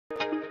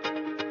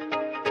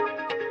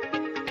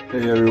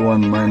Hey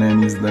everyone, my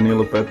name is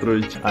Danilo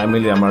Petrovic. I'm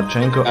Ilya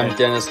Marchenko. I'm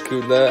Denis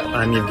Kudla.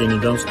 I'm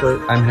Evgeny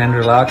Donskoy. I'm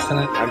Henry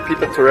Laaksonen. I'm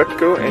Peter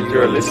Torebko, and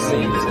you're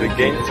listening to the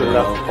Game to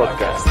Love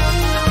podcast.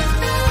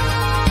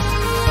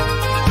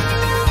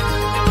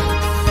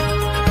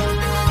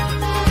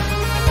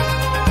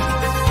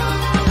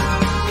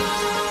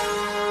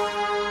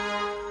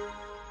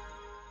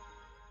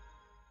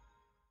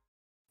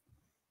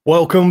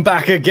 Welcome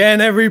back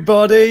again,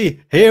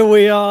 everybody. Here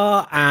we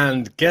are,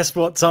 and guess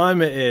what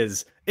time it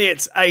is?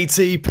 It's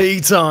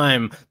ATP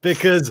time,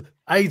 because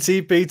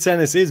ATP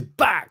tennis is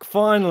back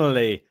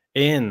finally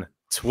in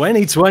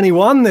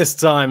 2021 this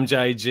time,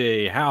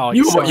 JG. How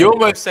you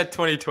almost said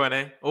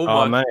 2020. Almost.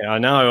 Oh, mate, I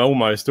know,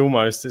 almost.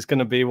 It's going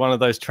to be one of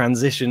those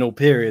transitional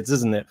periods,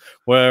 isn't it?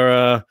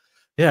 Where,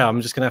 yeah,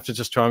 I'm just going to have to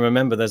just try and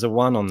remember there's a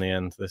 1 on the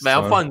end this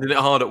time. I'm finding it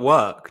hard at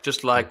work.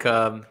 Just like,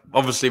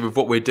 obviously with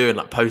what we're doing,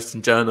 like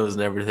posting journals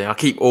and everything, I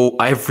keep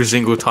every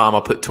single time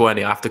I put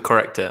 20, I have to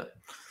correct it.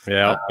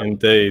 Yeah,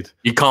 indeed.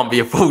 You can't be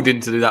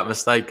affording to do that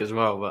mistake as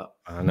well, but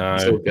I know.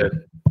 It's all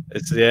good.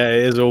 It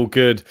is all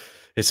good.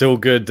 It's all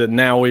good that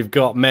now we've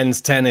got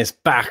men's tennis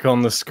back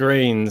on the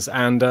screens.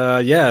 And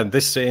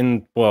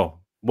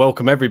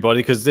welcome everybody,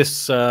 because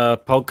this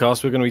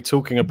podcast we're going to be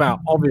talking about,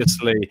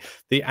 obviously,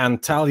 the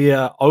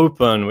Antalya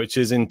Open, which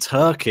is in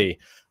Turkey.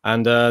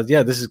 And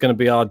this is going to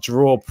be our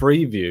draw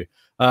preview.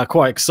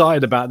 Quite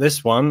excited about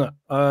this one.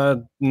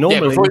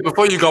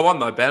 Before you go on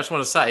though, Ben, I just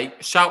want to say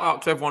shout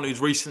out to everyone who's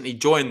recently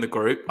joined the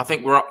group. I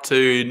think we're up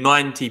to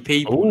 90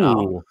 people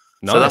now,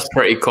 nice. So that's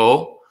pretty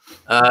cool.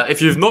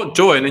 If you've not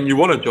joined and you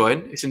want to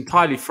join, it's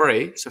entirely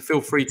free, so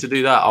feel free to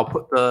do that. I'll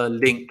put the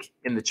link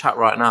in the chat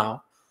right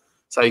now,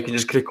 so you can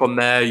just click on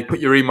there. You put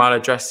your email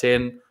address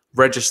in,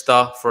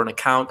 register for an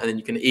account, and then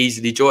you can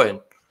easily join.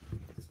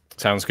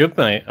 Sounds good,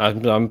 mate.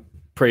 I'm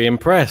pretty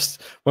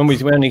impressed. When we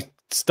only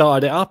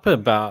started it up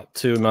about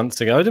 2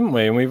 months ago, didn't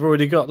we? And we've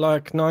already got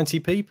like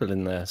 90 people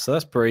in there, so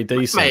that's pretty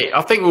decent. Mate,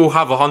 I think we'll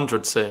have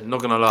 100 soon, not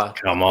gonna lie.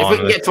 Come on, if we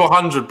can get to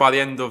 100 by the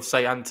end of,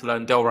 say, Antalya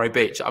and Delray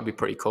Beach, that'd be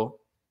pretty cool.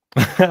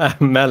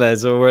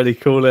 Mele's already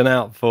calling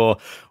out for,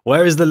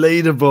 where is the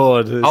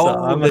leaderboard? The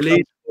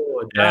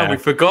leaderboard. Yeah, we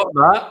forgot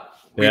that.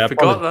 We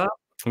forgot that.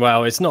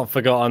 Well, it's not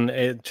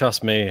forgotten.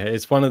 Trust me,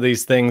 it's one of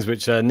these things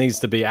which needs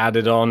to be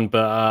added on,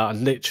 but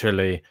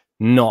literally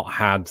not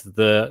had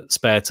the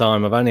spare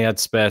time. I've only had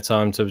spare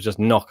time to just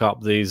knock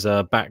up these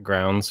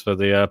backgrounds for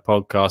the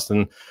podcast,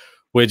 and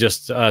we're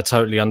just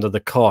totally under the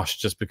cosh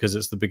just because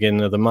it's the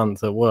beginning of the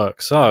month at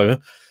work. So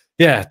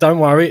yeah, don't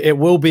worry, it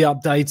will be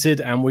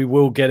updated and we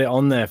will get it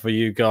on there for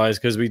you guys,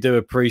 because we do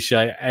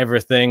appreciate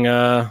everything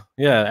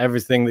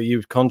everything that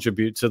you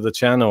contribute to the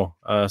channel.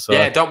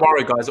 Don't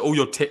worry guys, all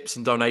your tips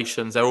and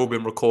donations, they're all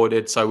been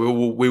recorded, so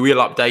we will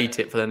update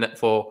it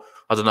for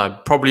I don't know,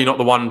 probably not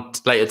the one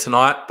later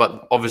tonight,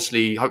 but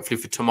obviously, hopefully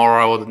for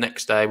tomorrow or the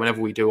next day, whenever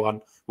we do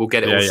one, we'll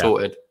get it all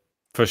sorted.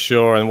 For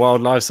sure. And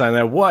Wildlife saying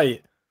there,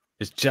 wait,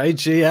 is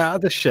JG out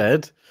of the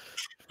shed?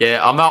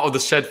 Yeah, I'm out of the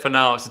shed for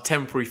now. It's a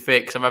temporary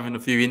fix. I'm having a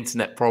few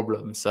internet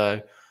problems.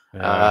 So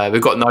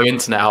we've got no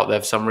internet out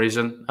there for some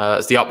reason.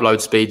 It's the upload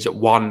speeds at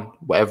 1,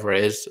 whatever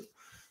it is.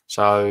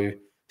 So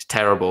it's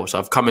terrible. So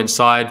I've come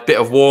inside, bit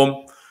of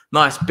warm,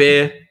 nice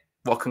beer.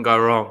 What can go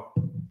wrong?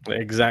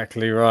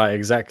 Exactly right.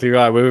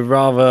 We would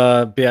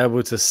rather be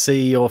able to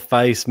see your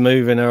face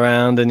moving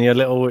around and your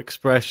little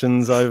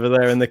expressions over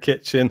there in the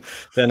kitchen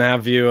than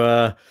have you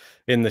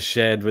in the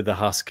shed with the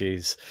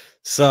Huskies.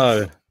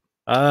 So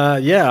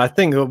I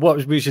think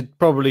what we should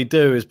probably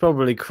do is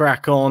probably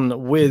crack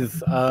on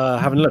with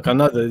having a look. I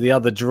know that the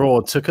other draw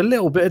took a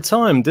little bit of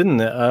time,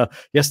 didn't it?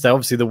 Yesterday,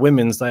 obviously the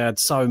women's, they had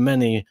so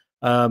many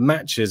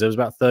matches. There was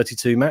about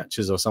 32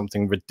 matches or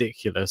something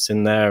ridiculous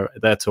in their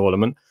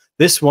tournament.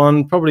 This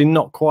one, probably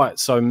not quite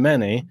so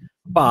many,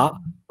 but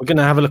we're going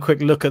to have a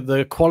quick look at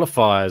the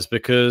qualifiers,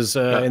 because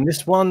in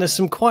this one, there's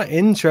some quite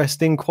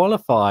interesting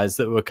qualifiers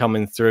that were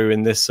coming through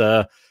in this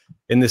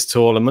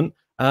tournament.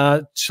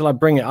 Shall I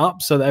bring it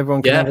up so that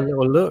everyone can have a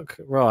little look?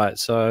 Right,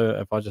 so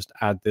if I just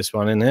add this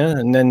one in here,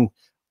 and then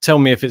tell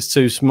me if it's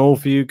too small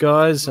for you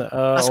guys.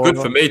 That's good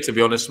for me, to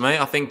be honest, mate.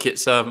 I think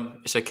it's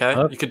okay.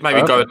 You could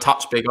maybe go a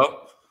touch bigger.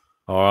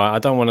 All right, I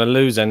don't want to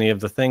lose any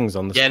of the things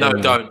on the screen. No,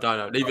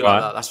 don't. Leave it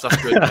like that.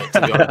 That's good, mate,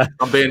 to be honest.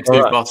 I'm being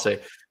too bossy.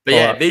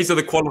 But these are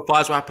the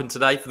qualifiers that happened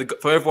today.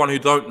 For everyone who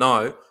don't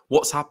know,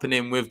 what's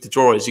happening with the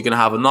draw is you're going to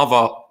have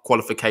another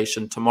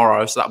qualification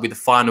tomorrow. So that'll be the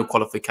final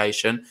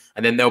qualification.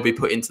 And then they'll be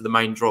put into the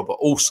main draw. But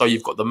also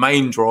you've got the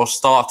main draw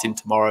starting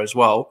tomorrow as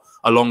well,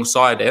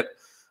 alongside it.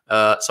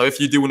 So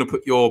if you do want to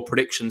put your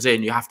predictions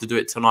in, you have to do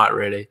it tonight,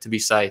 really, to be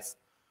safe.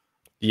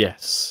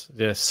 Yes.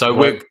 So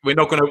we're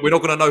not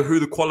gonna know who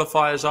the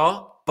qualifiers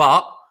are,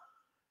 but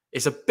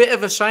it's a bit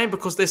of a shame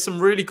because there's some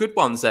really good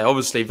ones there.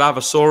 Obviously,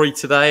 Vavasori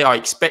today, I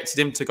expected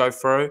him to go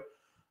through,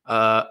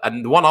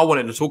 and the one I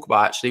wanted to talk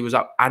about actually was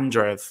that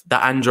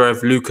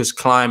Andreev Lucas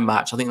Klein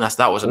match. I think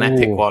that was an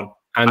epic one.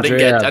 I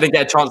didn't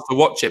get a chance to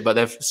watch it, but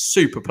they're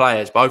super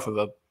players, both of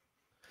them.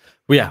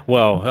 Yeah,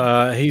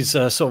 well, he's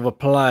sort of a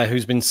player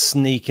who's been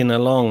sneaking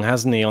along,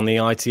 hasn't he, on the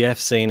ITF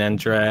scene,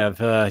 Andreev?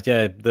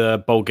 Yeah,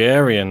 the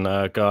Bulgarian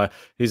guy.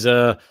 He's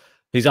up.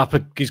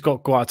 He's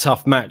got quite a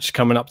tough match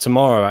coming up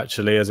tomorrow,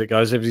 actually, as it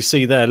goes. If you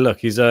see there, look,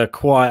 he's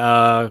quite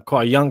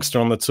a youngster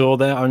on the tour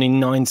there, only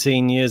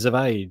 19 years of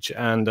age,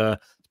 and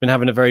been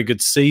having a very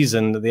good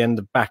season at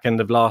the back end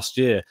of last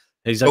year.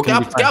 He's well,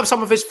 get up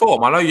some of his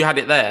form. I know you had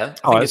it there.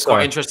 I think it's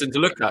quite interesting to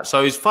look at.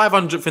 So he's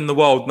 500th in the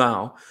world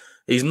now.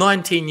 He's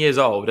 19 years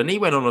old, and he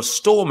went on a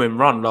storming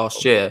run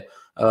last year.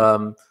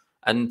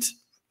 And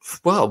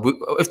well,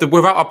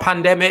 without a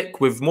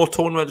pandemic, with more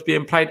tournaments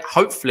being played,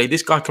 hopefully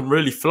this guy can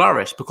really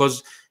flourish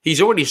because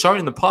he's already shown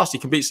in the past he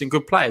can beat some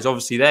good players.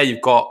 Obviously, there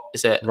you've got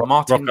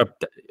Martin.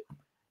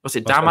 What's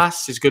it?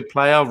 Damas is a good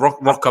player.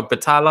 Rocca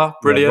Batalla,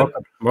 brilliant.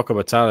 Yeah, Rocca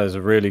Batalla is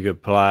a really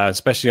good player,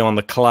 especially on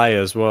the clay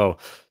as well.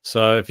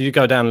 So if you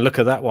go down and look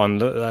at that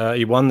one,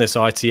 he won this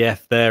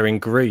ITF there in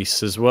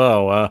Greece as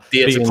well.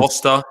 Diaz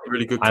Acosta, a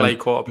really good clay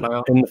court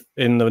player.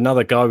 In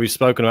another guy we've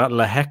spoken about,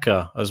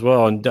 Leheka as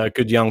well, and a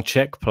good young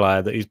Czech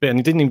player that he's been. And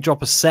he didn't even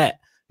drop a set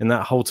in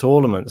that whole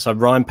tournament. So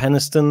Ryan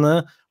Peniston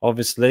there,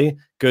 obviously,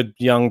 good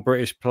young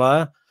British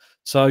player.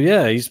 So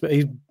yeah, he's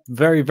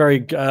very,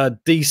 very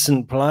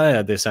decent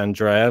player, this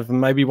Andreev,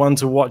 and maybe one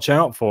to watch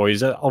out for.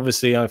 He's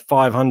obviously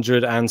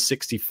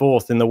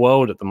 564th in the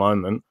world at the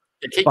moment.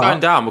 Yeah, keep going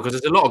down because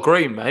there's a lot of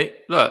green, mate.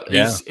 Look,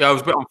 I was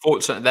a bit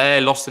unfortunate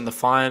there, lost in the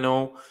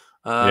final.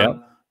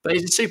 But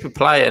he's a super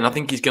player, and I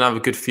think he's going to have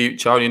a good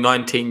future. Only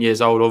 19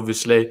 years old,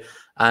 obviously.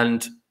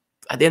 And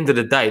at the end of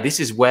the day, this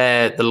is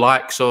where the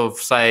likes of,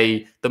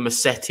 say, the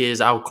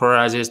Musettis,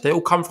 Alcarazes, they all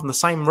come from the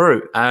same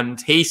route.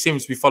 And he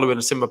seems to be following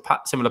a similar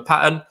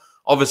pattern.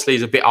 Obviously,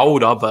 he's a bit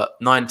older, but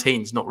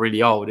 19 is not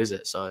really old, is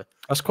it? So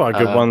that's quite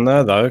a good one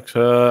there, though.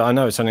 I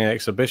know it's only an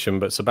exhibition,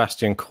 but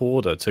Sebastian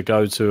Korda to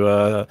go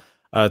to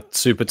a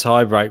super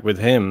tie-break with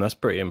him, that's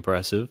pretty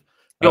impressive.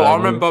 Yo, I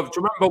remember. Do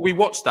you remember we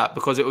watched that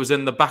because it was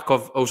on the back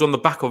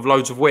of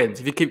loads of wins.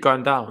 If you keep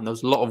going down, there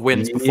was a lot of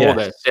wins before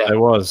this. Yeah, there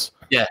was.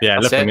 Yeah.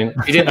 Look, I mean,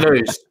 he didn't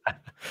lose.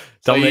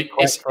 Dominic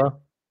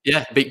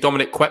beat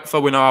Dominic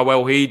Quetfer. We know how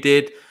well he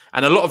did.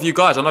 And a lot of you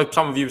guys, I know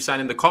some of you were saying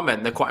in the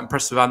comment, they're quite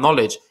impressed with our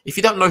knowledge. If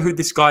you don't know who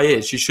this guy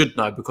is, you should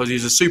know because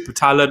he's a super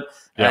talent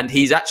and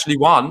he's actually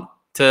won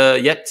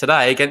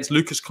today against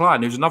Lucas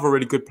Klein, who's another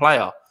really good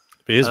player.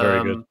 He is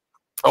very good.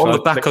 On the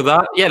back of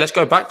that, let's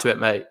go back to it,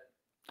 mate.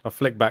 I'll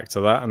flick back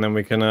to that and then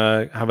we can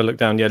have a look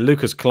down. Yeah,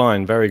 Lucas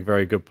Klein, very,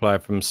 very good player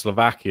from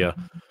Slovakia.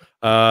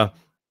 We'll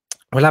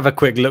have a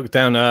quick look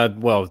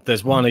down. Well,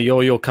 there's one of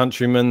your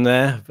countrymen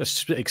there.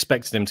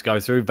 Expected him to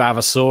go through.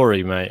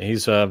 Vavasori, mate.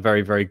 He's a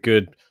very, very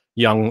good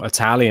young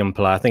Italian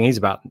player. I think he's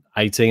about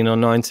 18 or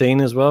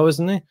 19 as well,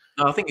 isn't he?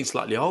 No, I think he's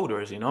slightly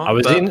older, is he not? Oh,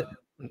 is he?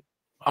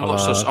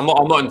 I'm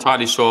not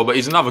entirely sure, but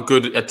he's another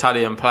good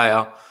Italian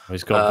player.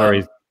 He's got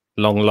very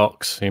long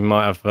locks. He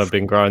might have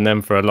been growing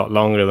them for a lot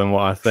longer than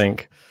what I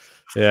think.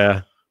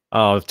 Yeah.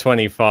 Oh,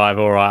 25.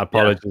 All right.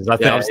 Apologies. I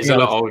think he's a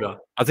lot older.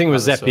 I think it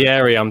was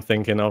Zeppieri I'm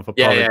thinking of.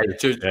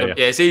 Apologies. Yeah.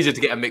 It's easier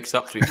to get them mixed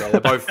up, to be fair. They're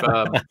both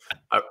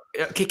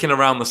kicking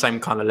around the same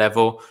kind of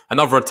level.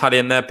 Another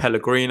Italian there,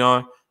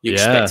 Pellegrino. You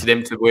expected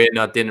him to win.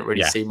 I didn't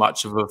really see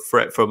much of a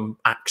threat from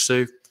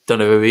Aksu. Don't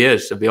know who he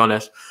is, to be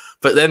honest.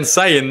 But then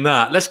saying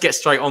that, let's get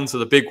straight on to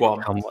the big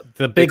one.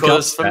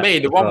 Because for me,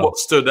 the one what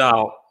stood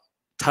out,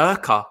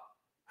 Turka.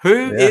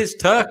 Who is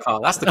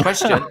Turka? That's the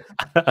question.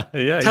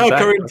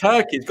 Turka in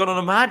Turkey. He's gone on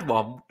a mad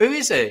one. Who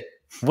is he?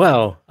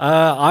 Well,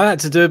 I had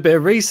to do a bit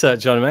of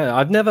research on him.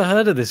 I've never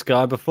heard of this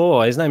guy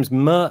before. His name's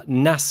Mert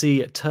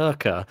Nasi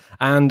Turka.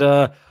 And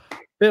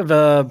bit of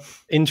a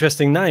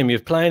interesting name. You're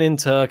playing in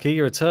Turkey,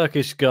 you're a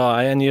Turkish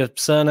guy, and your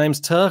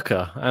surname's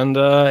Turka. And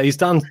he's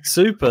done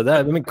super there.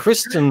 I mean,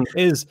 Kristen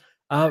is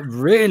a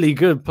really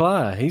good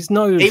player. He was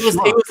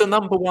the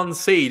number one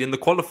seed in the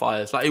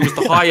qualifiers. Like he was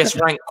the highest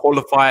ranked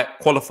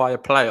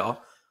qualifier player,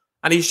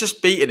 and he's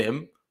just beaten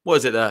him. What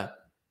is it there?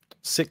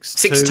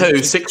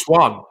 6-2,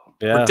 6-1.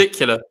 Yeah.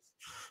 Ridiculous.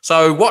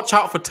 So watch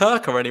out for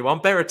Turka, anyone.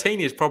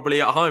 Berrettini is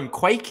probably at home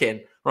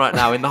quaking right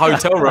now in the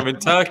hotel room in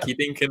Turkey,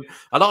 thinking,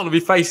 I don't want to be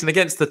facing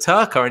against the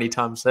Turka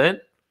anytime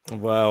soon.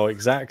 Well,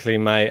 exactly,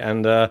 mate.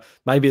 And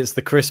maybe it's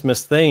the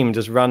Christmas theme,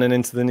 just running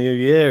into the new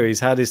year.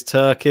 He's had his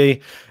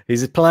turkey.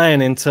 He's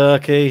playing in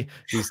Turkey.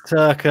 He's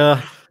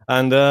Turka.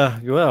 And,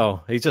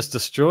 well, he just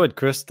destroyed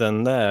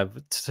Kristen there.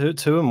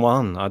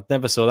 2-1. I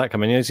never saw that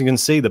coming. As you can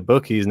see, the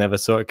bookies never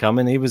saw it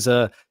coming. He was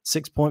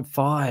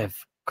 6.5.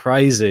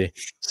 Crazy.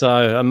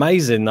 So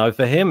amazing, though,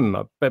 for him.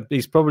 But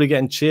he's probably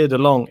getting cheered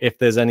along, if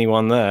there's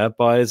anyone there,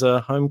 by his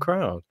home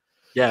crowd.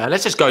 Yeah,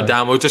 let's just go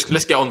down.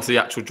 Let's get on to the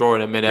actual draw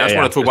in a minute. I just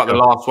want to talk about the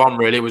last one,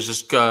 really. It was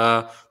just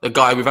the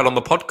guy we've had on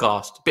the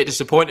podcast. A bit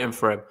disappointing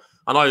for him.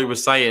 I know he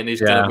was saying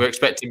we're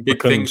expecting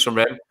big things from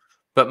him.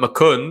 But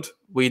Mukund,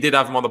 we did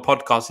have him on the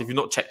podcast. If you've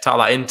not checked out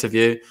that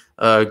interview,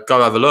 go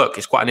have a look.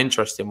 It's quite an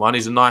interesting one.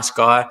 He's a nice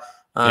guy.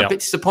 A bit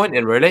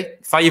disappointing, really.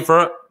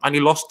 Favourite, and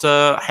he lost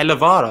to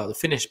Helevara, the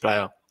Finnish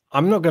player.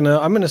 I'm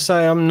gonna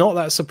say I'm not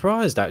that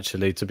surprised,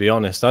 actually, to be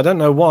honest. I don't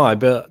know why,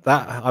 but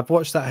I've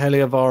watched that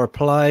Heliovara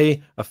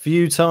play a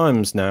few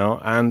times now,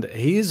 and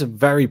he is a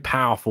very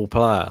powerful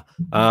player.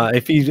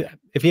 If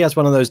he has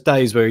one of those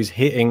days where he's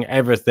hitting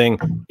everything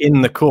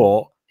in the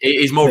court,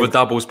 he's more of a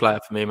doubles player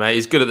for me, mate.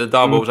 He's good at the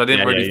doubles. I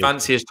didn't really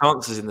fancy his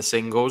chances in the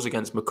singles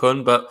against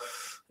McCunn, but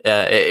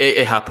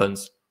it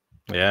happens.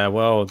 Yeah,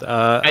 well.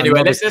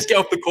 Anyway, let's get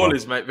off the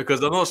callers, mate,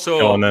 because I'm not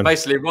sure.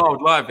 Basically,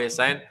 Wild Live here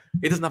saying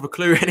he doesn't have a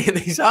clue who any of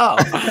these are.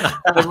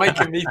 They're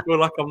making me feel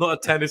like I'm not a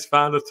tennis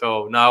fan at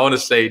all. No,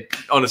 honestly,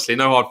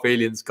 no hard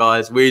feelings,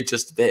 guys. We're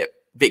just a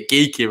bit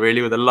geeky,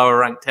 really, with a lower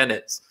ranked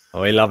tennis.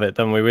 Oh, we love it,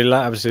 don't we? We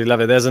absolutely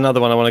love it. There's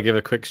another one I want to give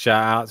a quick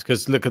shout out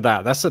because look at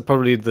that. That's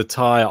probably the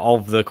tie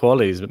of the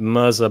qualies.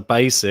 Mirza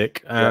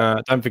Basic.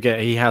 Don't forget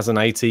he has an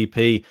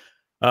ATP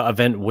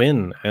event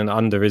win and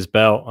under his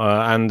belt,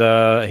 and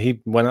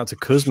he went out to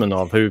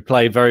Kuzmanov, who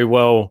played very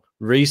well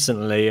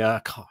recently.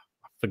 I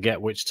forget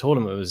which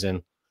tournament it was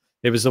in.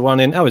 It was the one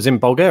in it was in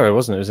Bulgaria,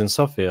 wasn't it? It was in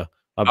Sofia,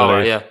 I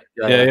believe.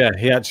 Yeah.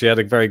 He actually had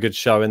a very good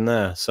show in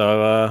there.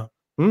 So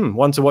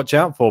one to watch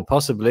out for,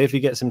 possibly, if he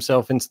gets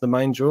himself into the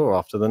main draw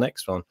after the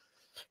next one.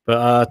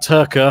 But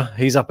Turka,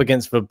 he's up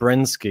against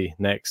Vabrensky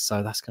next,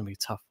 so that's going to be a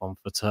tough one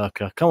for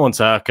Turka. Come on,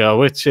 Turka,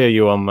 we'll cheer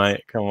you on,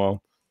 mate. Come on.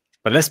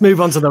 But let's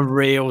move on to the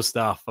real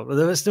stuff.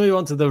 Let's move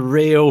on to the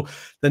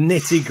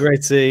nitty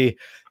gritty,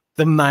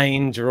 the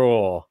main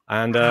draw.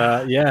 And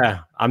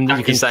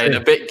you can say it a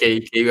bit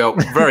geeky, well,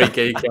 very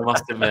geeky, I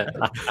must admit.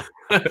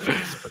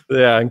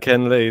 Yeah, and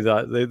Ken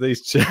Lee,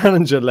 these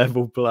challenger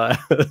level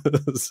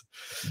players.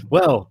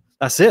 Well,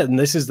 that's it. And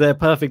this is their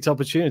perfect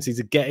opportunity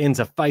to get in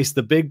to face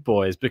the big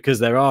boys, because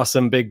there are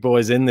some big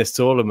boys in this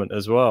tournament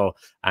as well.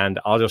 And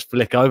I'll just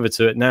flick over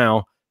to it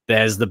now.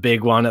 There's the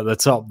big one at the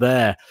top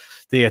there.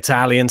 The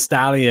Italian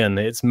stallion,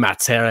 it's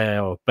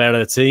Matteo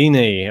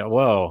Berrettini.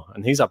 Well,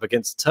 and he's up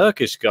against a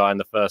Turkish guy in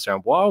the first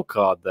round. Wild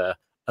card there,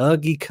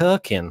 Ergi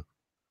Kirkin.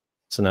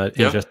 It's an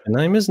interesting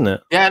name, isn't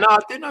it? Yeah, no, I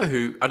do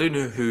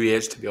know who he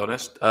is, to be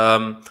honest.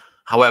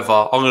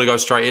 However, I'm going to go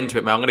straight into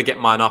it, man. I'm going to get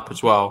mine up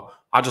as well.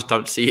 I just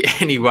don't see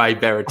any way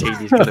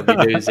Berrettini's going to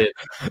be losing.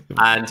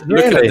 And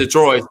looking at the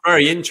draw, it's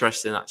very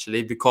interesting,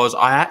 actually, because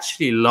I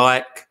actually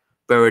like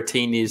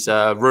Berrettini's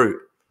route.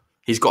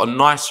 He's got a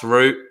nice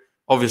route.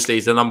 Obviously,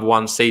 he's the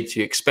 #1 seed, so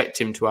you expect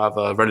him to have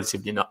a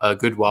relatively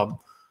good one.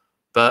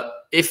 But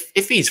if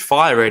he's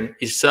firing,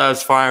 his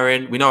serve's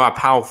firing, we know how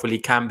powerful he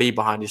can be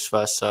behind his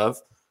first serve.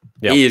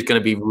 Yep. He is going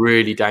to be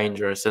really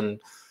dangerous,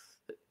 and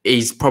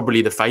he's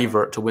probably the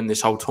favourite to win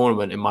this whole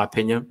tournament, in my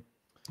opinion.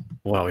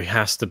 Well, he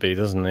has to be,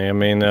 doesn't he? I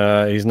mean,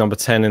 he's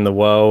 #10 in the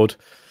world.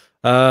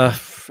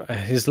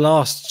 His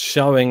last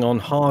showing on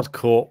hard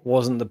court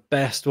wasn't the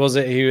best, was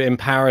it? In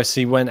Paris,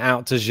 he went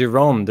out to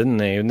Giron, didn't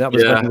he? And that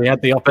was when he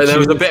had the opportunity. But there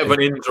was a bit of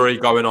an injury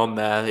going on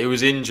there. He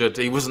was injured.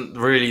 He wasn't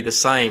really the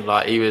same.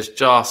 Like, he was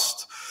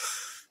just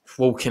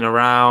walking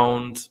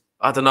around.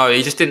 I don't know.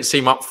 He just didn't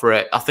seem up for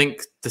it. I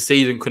think the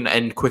season couldn't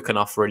end quick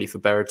enough, really, for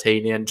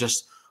Berrettini. And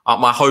just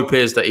my hope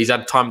is that he's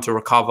had time to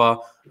recover.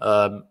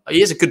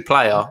 He is a good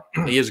player.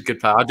 He is a good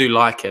player. I do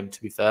like him,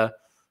 to be fair.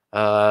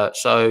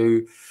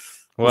 So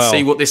we'll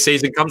see what this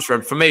season comes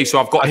from for me. So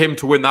I've got him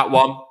to win that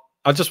one.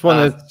 I just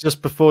want to,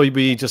 just before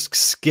we just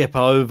skip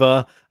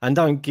over and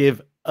don't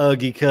give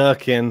Ergi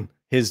Kirkin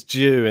his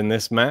due in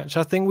this match,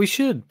 I think we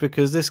should,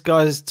 because this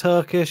guy's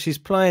Turkish. He's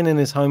playing in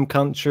his home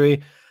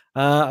country.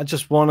 I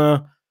just want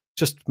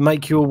to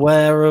make you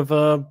aware of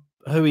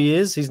who he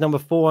is. He's number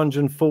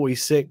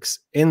 446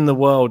 in the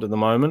world at the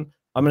moment.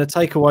 I'm going to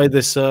take away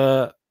this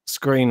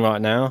screen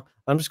right now.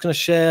 I'm just going to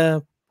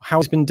share how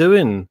he's been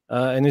doing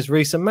in his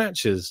recent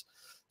matches,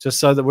 just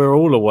so that we're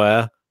all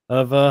aware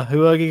of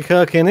who Ergi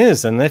Kirkin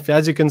is. And if,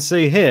 as you can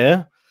see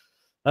here,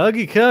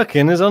 Ergi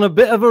Kirkin is on a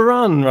bit of a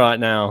run right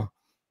now.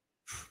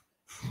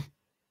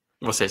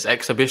 What's this,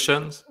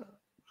 exhibitions?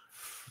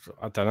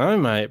 I don't know,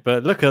 mate,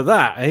 but look at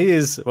that. He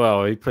is,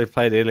 well, he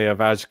played Ilya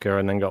Vajka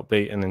and then got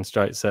beaten in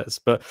straight sets.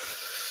 But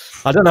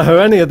I don't know who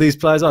any of these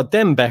players are.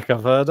 Dembeck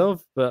I've heard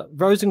of, but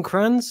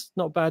Rosenkranz,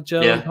 not a bad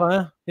German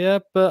player. Yeah,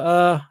 but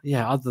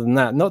other than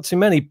that, not too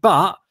many.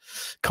 But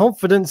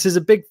confidence is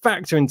a big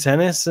factor in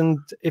tennis, and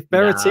if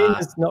Berrettini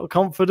is not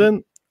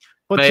confident,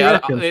 what do you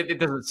reckon? It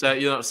doesn't say,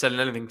 you're not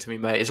selling anything to me,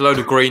 mate. It's a load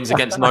of greens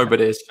against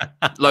nobodies.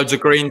 Loads of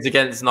greens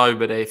against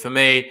nobody. For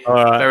me,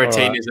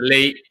 Berrettini is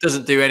elite.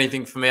 Doesn't do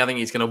anything for me. I think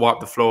he's going to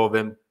wipe the floor with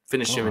him,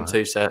 finish him in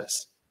 2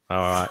 sets. All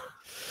right.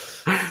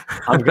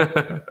 I'm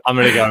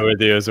going to go with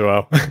you as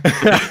well.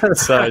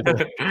 So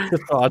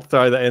just thought I'd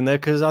throw that in there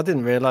because I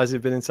didn't realise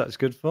he'd been in such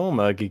good form,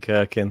 Ergi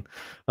Kirkin.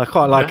 I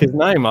quite like his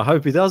name. I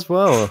hope he does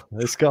well.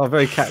 It's got a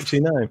very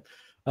catchy name.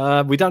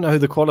 We don't know who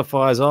the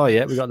qualifiers are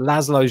yet. We've got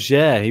Laszlo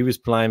Zher. He was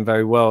playing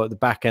very well at the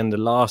back end of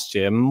last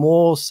year,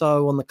 more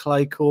so on the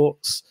clay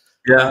courts.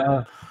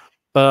 Yeah.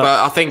 But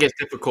I think it's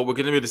difficult. We're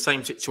going to be the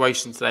same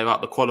situation today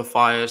about the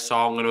qualifiers, so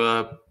I'm going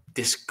to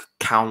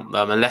discount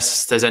them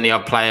unless there's any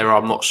other player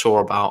I'm not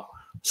sure about.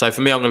 So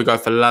for me, I'm going to go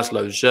for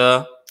Laszlo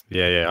Zher.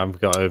 Yeah, I've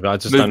got over. I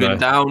just moving don't know.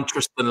 Down,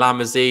 Tristan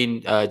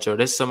Lamazine,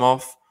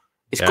 Gerasimov.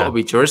 It's got to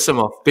be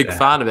Gerasimov. Big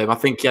fan of him. I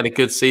think he had a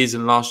good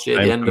season last year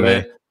at the end of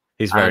it.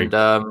 He's very.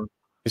 And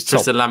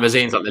Tristan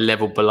Lamazzine's like the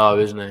level below,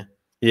 isn't he?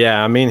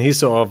 Yeah, I mean, he's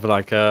sort of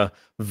like a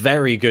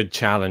very good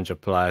challenger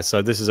player.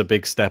 So this is a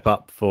big step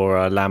up for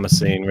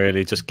Lamassine,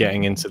 really, just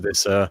getting into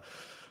this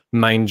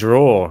main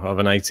draw of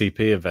an ATP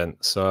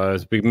event. So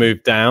as we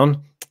move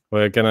down,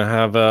 we're going to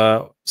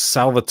have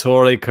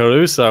Salvatore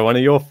Caruso, one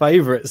of your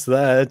favourites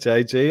there,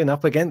 JG, and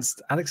up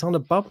against Alexander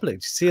Bublik. Do you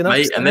see an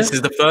upset? And this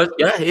is the first,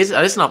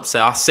 it's an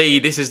upset. I see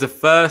this is the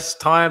first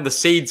time the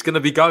seed's going to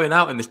be going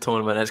out in this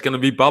tournament. It's going to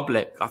be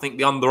Bublik. I think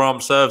the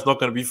underarm serve's not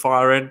going to be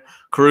firing.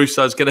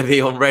 Caruso's going to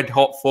be on red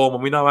hot form,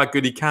 and we know how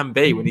good he can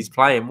be when he's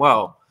playing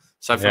well.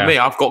 So for me,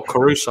 I've got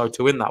Caruso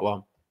to win that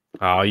one.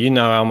 Oh, you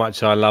know how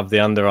much I love the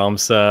underarm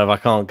serve. I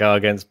can't go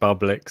against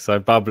Bublik, so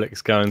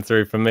Bublik's going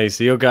through for me.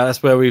 So you'll go.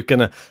 That's where we're going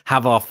to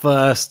have our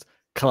first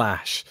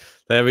clash.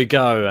 There we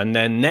go. And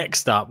then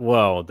next up,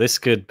 well, this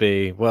could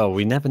be, well,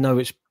 we never know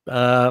which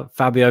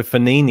Fabio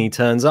Fognini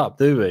turns up,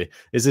 do we?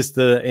 Is this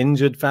the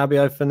injured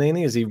Fabio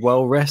Fognini? Is he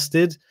well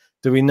rested?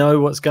 Do we know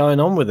what's going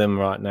on with him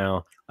right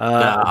now?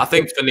 I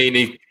think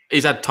Fognini,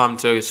 he's had time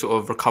to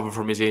sort of recover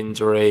from his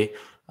injury.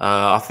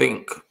 I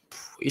think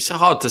it's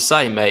hard to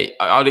say, mate.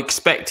 I'd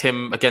expect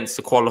him against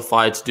the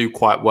qualifier to do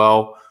quite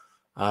well,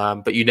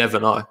 but you never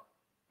know.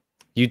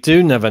 You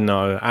do never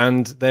know,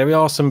 and there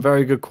are some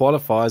very good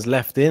qualifiers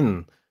left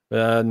in.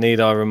 Need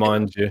I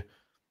remind you?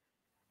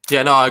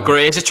 Yeah, no, I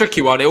agree. It's a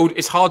tricky one.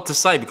 It's hard to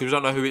say because we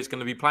don't know who it's going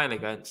to be playing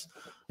against.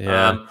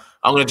 Yeah,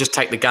 I'm going to just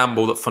take the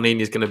gamble that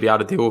Fognini is going to be able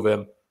to deal with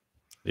him.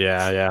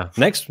 Yeah.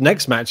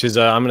 Next match is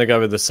I'm going to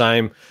go with the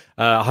same.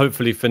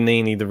 Hopefully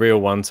Fognini, the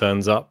real one,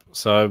 turns up.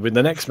 So with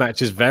the next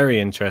match is very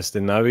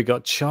interesting though. We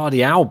got Chardy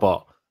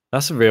Albot.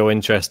 That's a real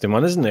interesting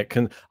one, isn't it?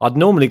 I'd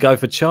normally go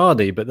for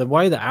Chardy, but the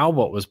way that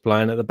Albot was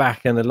playing at the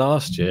back end of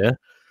last year,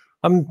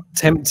 I'm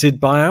tempted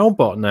by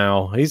Albot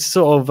now. He's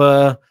sort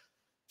of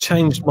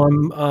changed my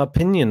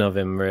opinion of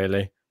him,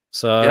 really.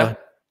 So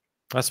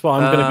that's why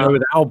I'm going to go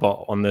with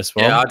Albot on this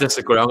one. Yeah, I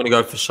disagree. I'm going to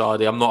go for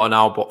Chardy. I'm not an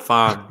Albot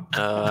fan.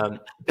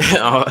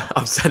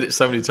 I've said it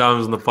so many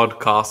times on the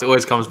podcast. It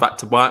always comes back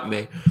to bite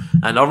me.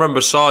 And I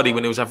remember Chardy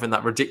when he was having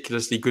that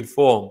ridiculously good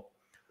form.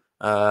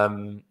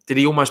 Did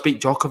he almost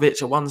beat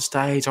Djokovic at one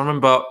stage? I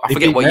remember, I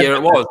forget what year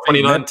it was.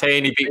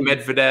 2019, he beat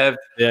Medvedev.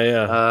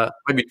 Yeah.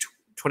 Maybe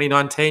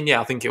 2019.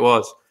 Yeah, I think it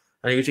was.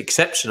 And he was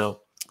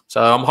exceptional.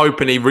 So I'm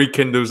hoping he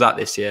rekindles that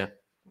this year.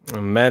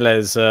 And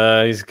Melez,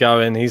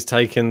 he's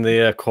taking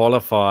the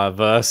qualifier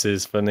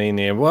versus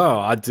Fognini. Well,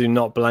 I do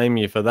not blame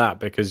you for that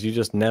because you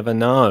just never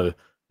know.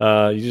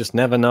 You just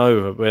never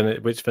know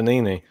which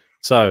Fognini.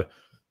 So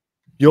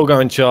you're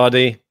going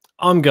Chardy,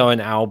 I'm going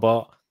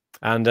Albot,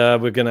 and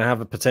we're going to have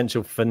a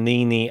potential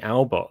Fognini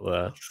Albot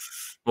there.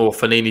 Or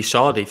Fognini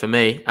Chardy for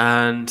me.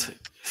 And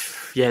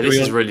yeah, this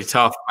is really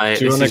tough, mate.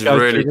 This is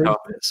really tough.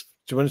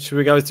 Should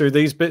we go through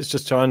these bits?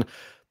 Just try and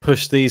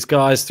push these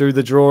guys through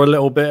the draw a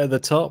little bit at the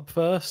top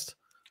first?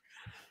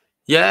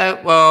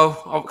 Yeah,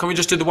 well, can we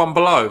just do the one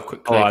below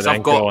quickly? Right,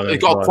 I've got a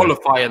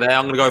qualifier there.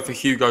 I'm going to go for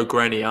Hugo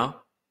Grenier.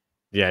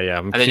 Yeah.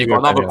 And then you've got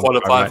another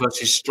qualifier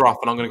versus Struff,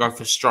 and I'm going to go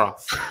for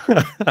Struff.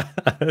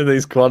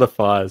 These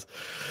qualifiers.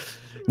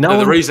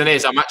 The reason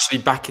is I'm actually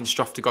backing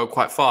Struff to go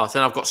quite fast.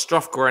 Then I've got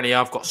Struff Grenier.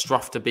 I've got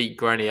Struff to beat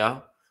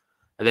Grenier.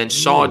 And then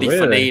Chardy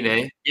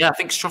Fognini. Yeah, I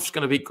think Struff's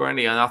going to beat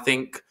Grenier. And I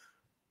think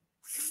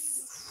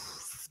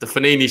the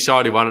Fognini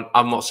Chardy one,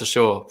 I'm not so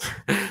sure.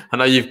 I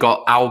know you've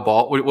got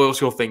Albot. What else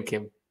you're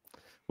thinking?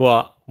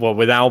 What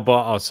with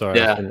Albot? Oh, sorry,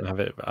 yeah. I didn't have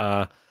it.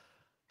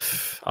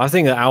 I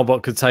think that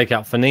Albot could take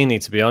out Fognini,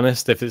 to be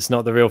honest, if it's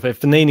not the real.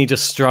 If Fognini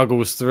just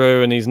struggles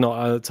through and he's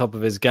not at the top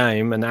of his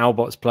game and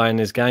Albot's playing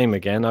his game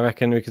again, I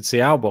reckon we could see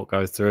Albot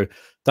go through.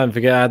 Don't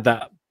forget, I had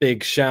that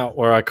big shout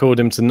where I called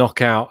him to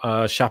knock out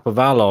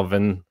Shapovalov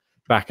in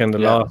back end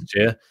of last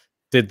year.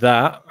 Did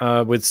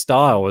that with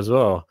style as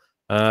well.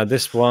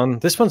 This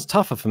one's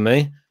tougher for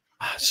me.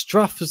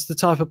 Struff is the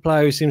type of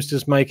player who seems to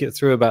just make it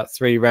through about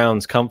 3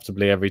 rounds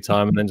comfortably every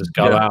time and then just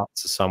go out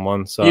to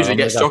someone. So usually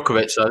gets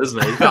Djokovic, though,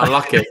 doesn't he? He's got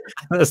unlucky.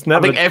 I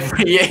think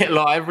every year,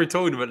 like every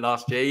tournament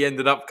last year, he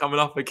ended up coming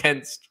up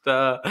against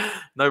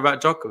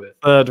Novak Djokovic.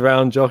 3rd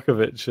round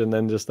Djokovic and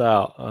then just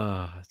out.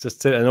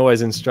 And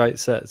always in straight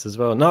sets as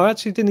well. No,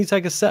 actually, didn't he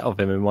take a set off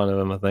him in one of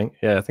them, I think?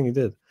 Yeah, I think he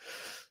did.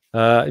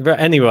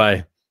 But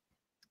anyway,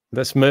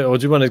 let's move. Or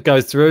do you want to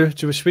go through?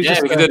 We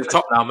can do the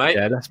top now, mate.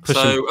 Yeah, let's push.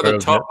 So at the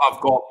top,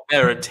 I've got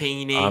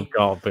Berrettini.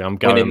 I'm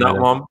winning that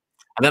one,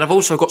 and then I've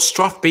also got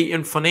Struff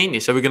beating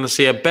Fognini. So we're going to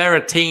see a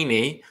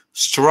Berrettini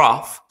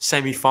Struff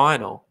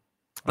semi-final.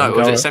 No,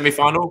 was it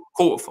semi-final?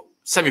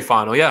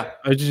 Semi-final, yeah.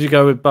 Who did you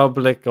go with,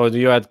 Bublik, or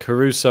you had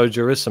Caruso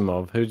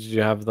Gerasimov? Who did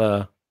you have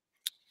there?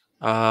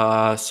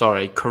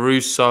 Sorry,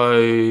 Caruso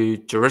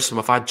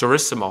Gerasimov. I had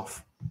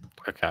Gerasimov.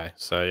 Okay,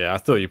 so yeah, I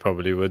thought you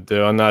probably would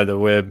do. I know that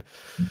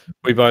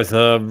we both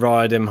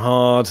ride him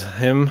hard.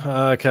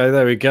 Okay,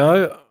 there we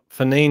go.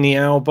 Fognini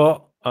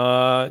Albot.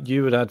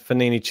 You would add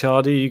Fognini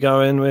Chardy. You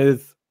go in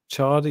with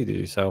Chardy. Did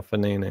you say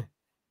Fognini?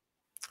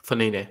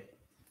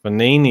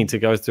 Fognini to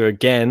go through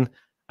again.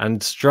 and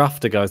Struff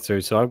to go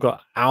through. So I've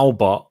got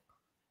Albot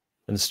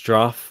and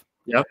Struff.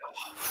 Yep.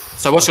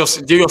 So what's your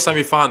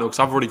semi-final? Because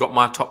I've already got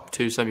my top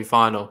 2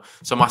 semi-final.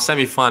 So my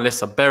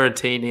semi-finalists are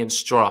Berrettini and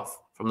Struff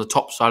from the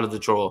top side of the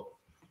draw.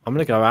 I'm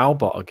going to go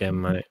Albot again,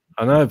 mate.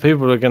 I know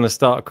people are going to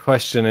start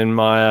questioning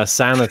my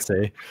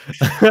sanity,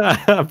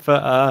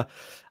 but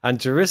and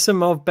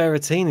Gerasimov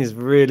Berrettini is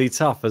really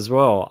tough as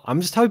well.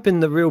 I'm just hoping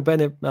the real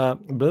Berrettini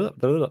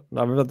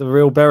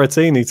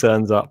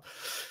turns up.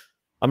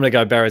 I'm going to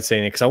go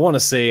Berrettini because I want to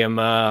see him.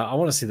 I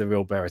want to see the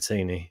real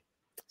Berrettini.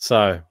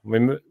 So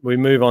we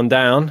move on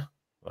down.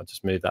 I'll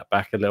just move that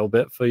back a little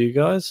bit for you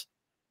guys.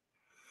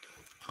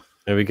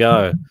 There we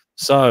go.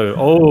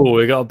 So,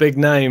 we got a big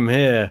name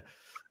here.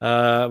 We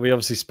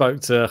obviously spoke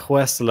to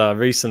Huesler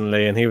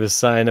recently, and he was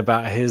saying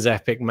about his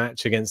epic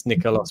match against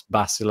Nicolas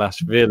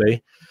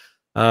Basilashvili.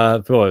 Boy,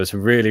 it was a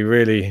really,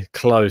 really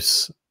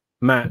close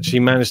match.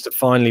 He managed to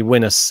finally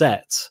win a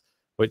set,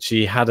 which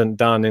he hadn't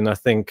done in, I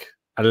think,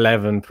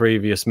 11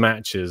 previous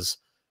matches.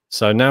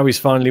 So now he's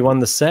finally won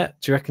the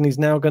set. Do you reckon he's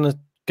now going to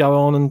go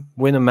on and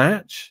win a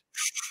match?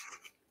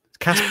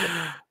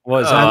 Casper.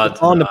 Well,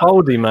 it's Arne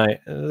Baldy, mate.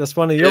 That's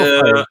one of your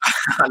favorites.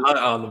 I like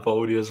Arne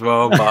Baldy as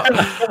well, but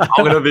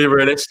I'm going to be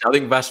realistic. I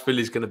think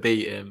Bashvili's going to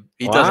beat him.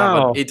 He does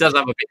have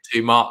a bit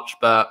too much,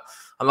 but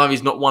I know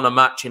he's not won a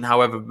match in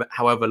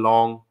however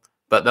long.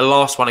 But the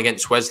last one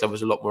against Wesley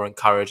was a lot more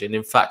encouraging.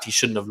 In fact, he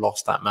shouldn't have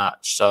lost that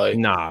match. So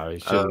no, he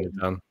shouldn't have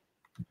done.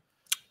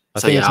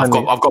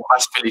 I've got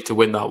Bashvili to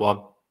win that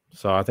one.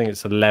 So I think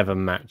it's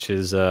 11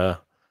 matches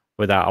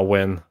without a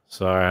win.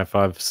 So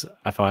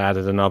if I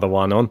added another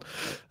one on,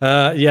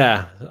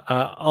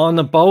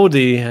 Arne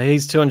Baldy,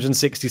 he's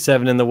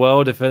 267 in the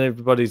world. If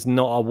anybody's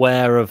not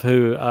aware of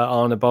who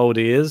Arne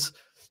Baldy is,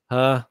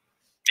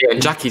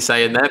 and Jackie's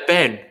saying there,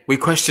 Ben, we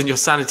questioned your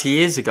sanity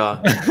years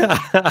ago.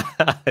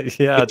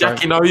 Did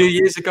Jackie know you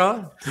years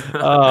ago?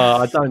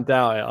 I don't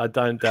doubt it. I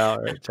don't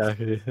doubt it,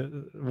 Jackie.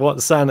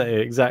 What sanity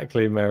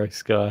exactly, Mary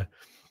Sky?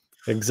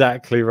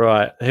 Exactly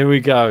right. Here we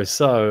go.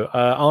 So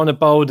Arne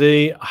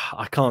Baldy,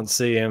 I can't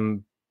see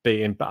him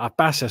beating, but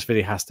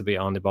Bashashvili has to beat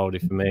Arne Baldy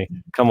for me.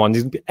 Come on,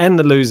 end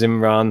the losing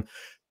run.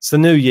 It's the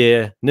new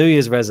year, New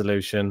Year's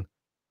resolution.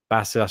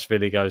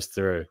 Bashashvili goes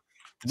through.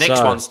 The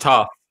next one's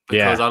tough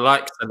because I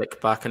like Selik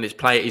back, and he's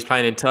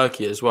playing in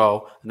Turkey as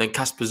well. And then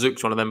Kasper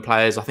Zuk's one of them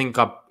players. I think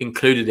I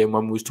included him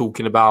when we was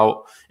talking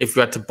about if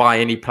you had to buy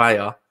any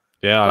player.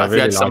 Yeah, like if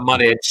you had some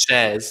money in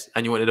shares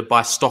and you wanted to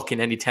buy stock in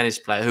any tennis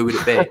player, who would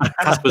it be?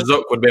 Kasper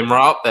Zuk would have been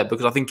right up there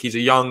because I think he's a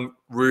young,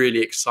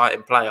 really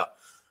exciting player.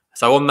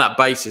 So on that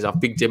basis,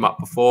 I've bigged him up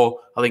before.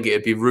 I think it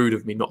would be rude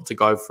of me not to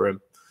go for him.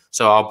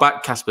 So I'll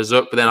back Kasper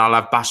Zuk, but then I'll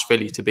have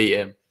Bashvili to beat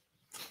him.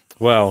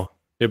 Well,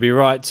 you'll be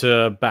right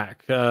to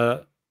back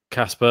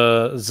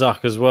Kasper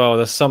Zuk as well.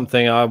 There's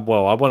something I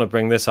want to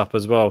bring this up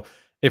as well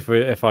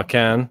if I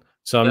can.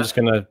 So I'm just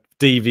going to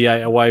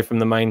deviate away from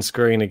the main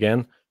screen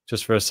again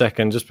just for a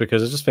second, just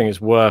because I just think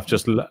it's worth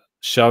just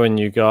showing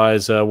you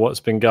guys what's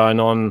been going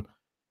on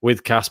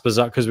with Kasper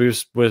Zuk, because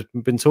we've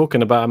been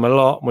talking about him a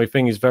lot, and we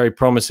think he's a very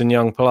promising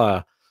young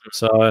player.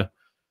 So,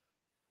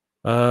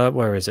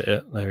 where is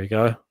it? There we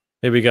go.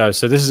 Here we go.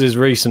 So this is his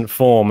recent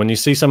form, and you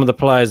see some of the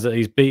players that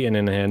he's beaten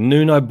in here.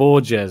 Nuno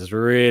Borges,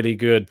 really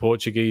good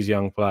Portuguese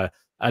young player.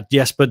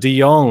 Jesper de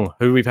Jong,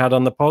 who we've had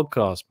on the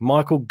podcast.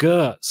 Michael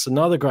Gertz,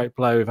 another great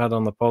player we've had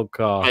on the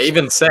podcast.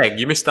 Even Seng,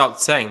 you missed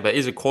out Seng, but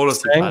he's a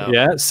quality player.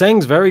 Yeah,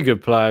 Seng's very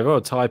good player. Oh,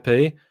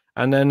 Taipei.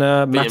 And then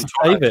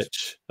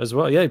Matevich as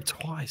well. Yeah,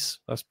 twice.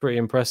 That's pretty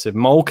impressive.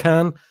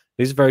 Molcan,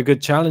 he's a very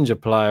good challenger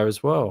player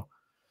as well.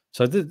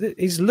 So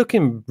he's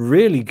looking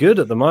really good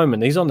at the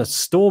moment. He's on a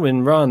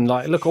storming run.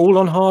 Like, look, all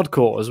on hard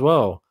court as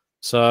well.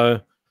 So,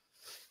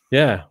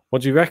 yeah.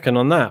 What do you reckon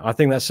on that? I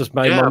think that's just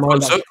made my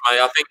mind up. Zuk, mate.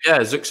 I think,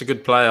 Zuk's a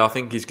good player. I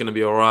think he's going to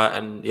be all right.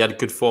 And he had a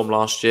good form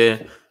last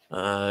year.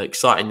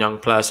 Exciting young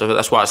player. So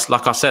that's why,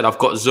 like I said, I've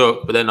got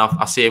Zuk, but then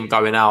I see him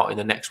going out in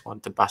the next one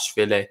to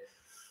Bashvili.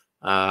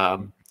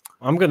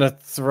 I'm going to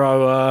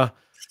throw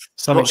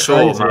something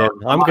crazy.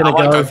 I'm going to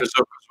go for Zuk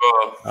as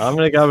well. I'm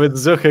going to go with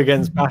Zuk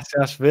against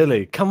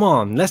Bashashvili. Come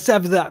on, let's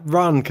have that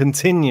run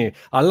continue.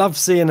 I love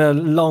seeing a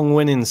long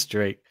winning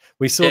streak.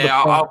 We saw.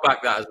 Yeah, I'll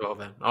back that as well.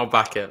 Then I'll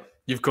back it.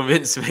 You've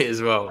convinced me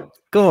as well.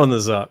 Go on, the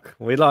Zuk.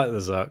 We like the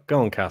Zuk.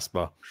 Go on,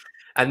 Kasper.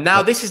 And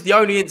now this is the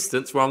only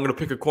instance where I'm going to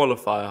pick a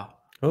qualifier.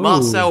 Ooh.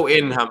 Marcel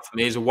Inham for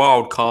me is a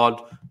wild card.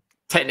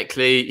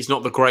 Technically, he's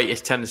not the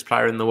greatest tennis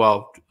player in the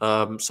world.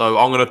 So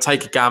I'm going to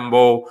take a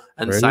gamble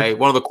and say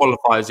one of the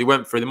qualifiers he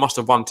went through, they must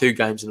have won 2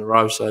 games in a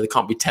row, so they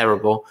can't be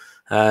terrible.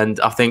 And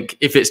I think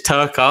if it's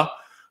Turkka,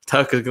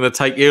 Turkka's going to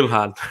take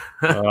Ilhan.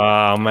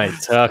 Oh, mate,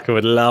 Turkka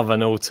would love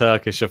an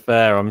all-Turkish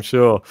affair, I'm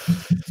sure.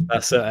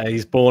 That's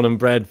he's born and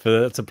bred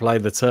to play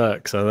the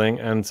Turks, I think,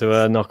 and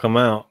to knock them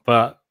out.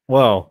 But,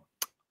 well,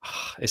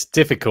 it's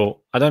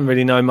difficult. I don't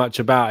really know much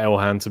about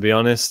Ilhan, to be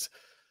honest.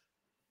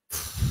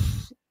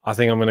 I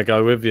think I'm going to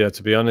go with you,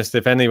 to be honest.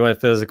 If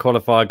there's a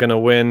qualifier going to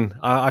win,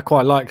 I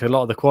quite like a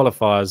lot of the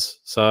qualifiers.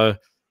 So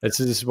This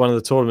is one of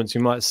the tournaments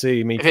you might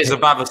see me. If it's a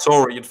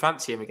Vavasori, you'd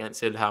fancy him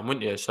against Ilhan,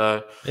 wouldn't you?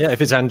 So yeah,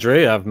 if it's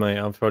Andreev, mate,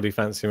 I'd probably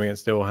fancy him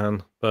against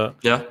Ilhan. But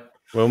yeah,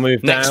 we'll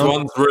move Next down.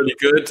 one's really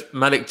good.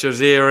 Malik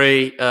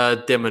Jaziri,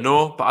 de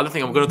Minaur. But I don't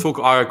think I'm going to talk.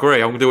 I agree.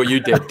 I'm going to do what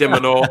you did. De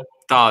Minaur,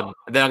 done.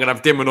 And then I'm going to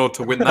have de Minaur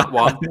to win that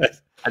one.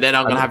 And then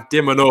I'm going to have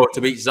de Minaur to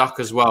beat Zuck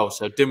as well.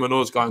 So de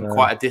Minaur's going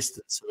quite a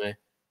distance for me.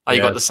 Oh,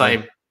 you got the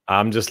same.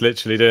 I'm just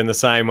literally doing the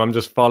same. I'm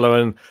just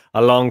following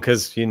along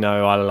because, you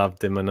know, I love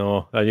de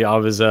Minaur. I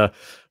was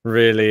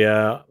really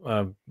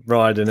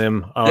riding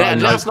him. Yeah,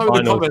 and let us know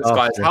in the comments,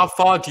 guys. How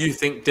far do you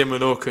think de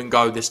Minaur can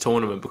go this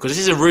tournament? Because this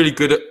is a really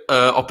good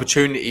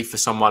opportunity for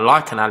someone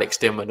like an Alex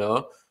de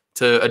Minaur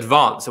to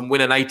advance and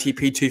win an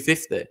ATP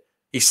 250.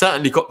 He's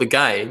certainly got the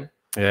game.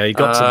 Yeah, he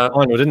got to the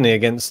final, didn't he?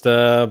 Against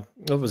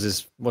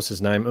what's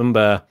his name?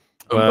 Humbert.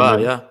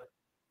 Yeah.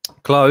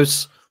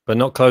 Close, but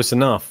not close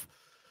enough.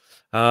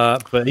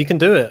 But he can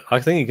do it.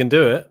 I think he can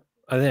do it.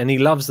 And he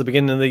loves the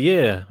beginning of the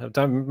year. I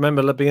don't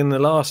remember the beginning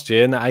of last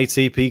year in the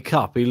ATP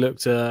Cup. He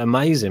looked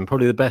amazing.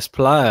 Probably the best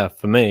player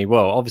for me.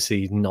 Well,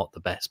 obviously not the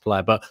best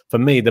player, but for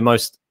me, the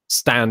most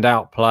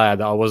standout player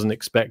that I wasn't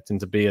expecting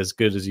to be as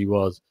good as he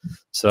was.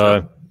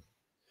 So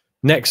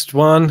next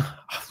one.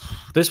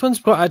 This one's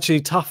quite actually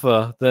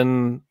tougher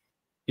than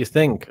you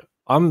think.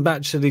 I'm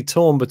actually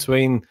torn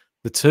between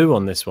the two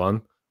on this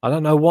one. I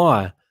don't know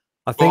why.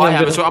 I think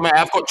I've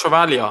got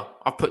Travaglia.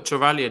 I've put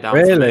Travaglia down.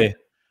 Really?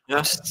 Yeah.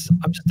 I just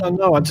don't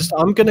know.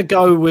 I'm going to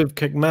go with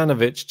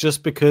Kekmanovic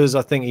just because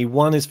I think he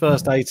won his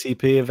first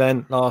ATP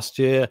event last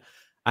year,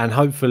 and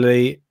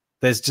hopefully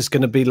there's just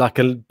going to be like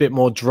a bit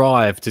more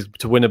drive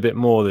to win a bit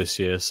more this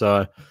year.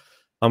 So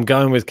I'm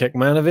going with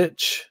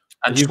Kekmanovic.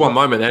 And just one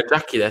moment there,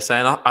 Jackie, they're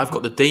saying I've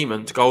got the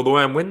demon to go all the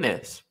way and win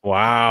this.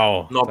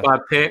 Wow. Not a bad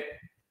pick.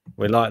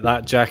 We like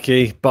that,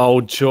 Jackie.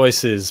 Bold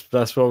choices.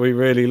 That's what we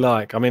really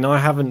like. I mean,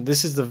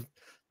 this is the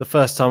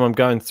first time I'm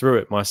going through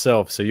it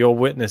myself. So you're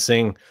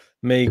witnessing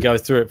me go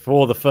through it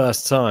for the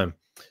first time.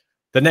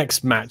 The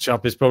next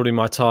matchup is probably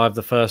my tie of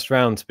the first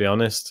round, to be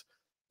honest.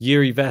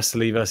 Yuri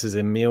Vesely versus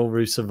Emil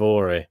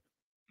Rusevori.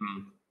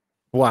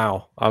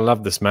 Wow, I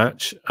love this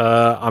match.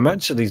 I'm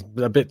actually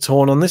a bit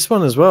torn on this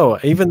one as well.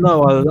 Even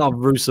though I love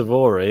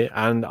Rusevori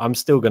and I'm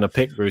still going to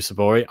pick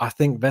Rusevori, I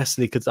think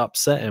Vesely could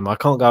upset him. I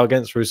can't go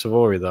against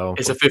Rusevori, though.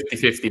 It's a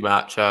 50-50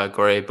 match, I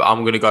agree. But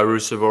I'm going to go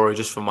Rusevori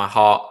just for my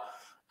heart.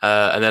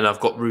 And then I've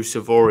got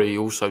Rusevori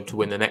also to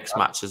win the next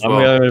match as well.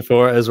 I'm going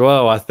for it as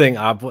well. I think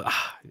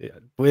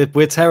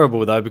we're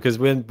terrible, though, because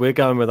we're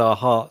going with our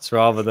hearts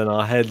rather than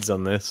our heads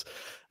on this.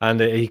 And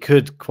he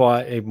could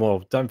quite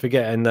well. Don't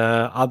forget, in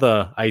the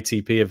other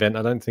ATP event,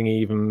 I don't think he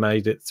even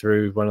made it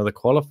through one of the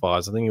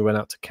qualifiers. I think he went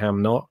out to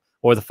Cam Nor,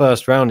 or the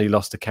first round he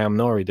lost to Cam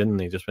Norrie, didn't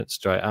he? Just went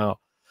straight out.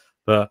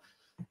 But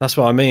that's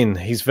what I mean.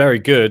 He's very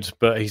good,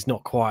 but he's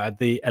not quite at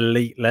the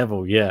elite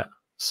level yet.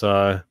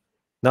 So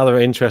another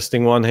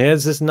interesting one here.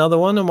 Is this another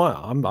one?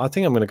 I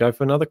think I'm going to go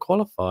for another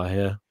qualifier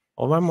here.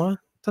 Or am I? I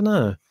don't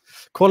know.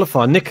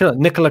 Qualifier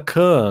Nicola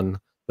Kern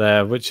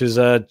there, which is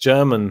a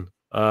German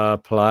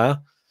player.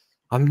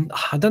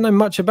 I don't know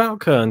much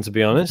about Kern, to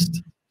be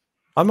honest.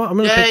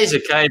 He's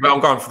okay, but I'm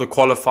going for the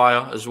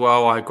qualifier as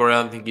well. I agree.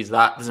 I don't think he's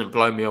that. Doesn't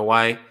blow me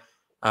away.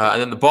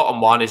 And then the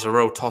bottom one is a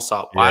real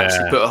toss-up. Yeah. I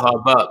actually put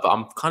Herbert, but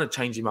I'm kind of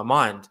changing my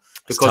mind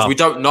because we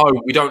don't know.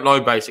 We don't know,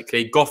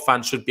 basically.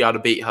 Goffin should be able to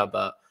beat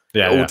Herbert.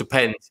 It all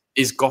depends.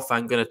 Is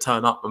Goffin going to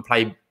turn up and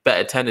play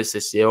better tennis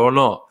this year or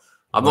not?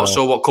 I'm not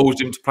sure what caused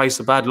him to play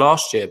so bad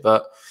last year,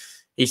 but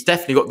he's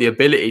definitely got the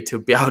ability to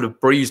be able to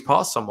breeze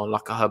past someone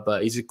like a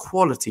Herbert. He's a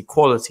quality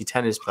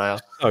tennis player.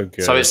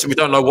 Okay. So we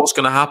don't know what's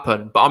going to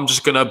happen, but I'm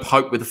just going to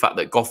hope with the fact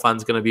that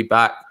Goffin's going to be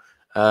back,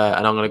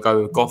 and I'm going to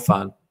go with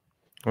Goffin.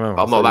 Well,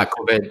 I'm not that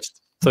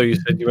convinced. So you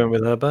said you went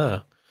with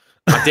Herbert?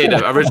 I did.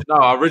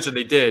 I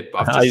originally did,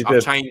 but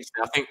I've changed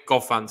it. I think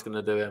Goffin's going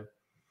to do him.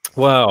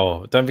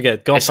 Well, don't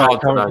forget, Goffin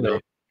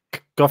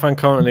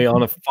currently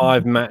on a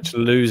 5-match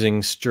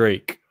losing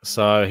streak,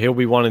 so he'll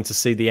be wanting to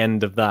see the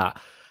end of that.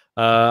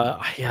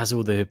 He has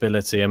all the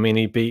ability. I mean,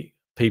 he beat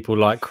people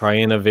like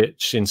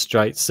Krajinovic in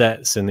straight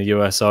sets in the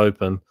US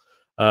Open.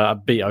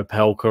 Beat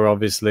Opelka,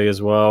 obviously,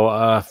 as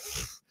well.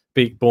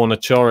 Beat Borna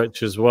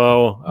Coric as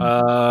well.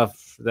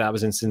 That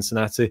was in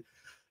Cincinnati.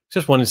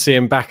 Just wanted to see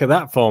him back at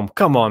that form.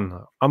 Come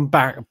on. I'm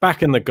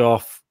back in the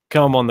Goff.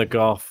 Come on, the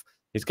Goff.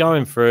 He's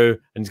going through,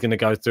 and he's going to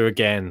go through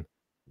again.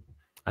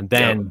 And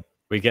then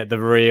we get the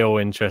real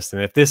interesting.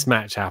 If this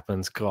match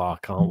happens, God,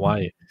 I can't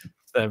wait.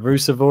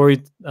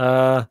 Rusevori,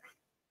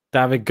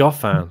 David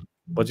Goffin.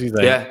 What do you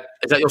think? Yeah.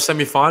 Is that your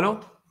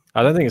semi-final?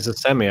 I don't think it's a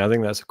semi. I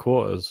think that's a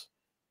quarters.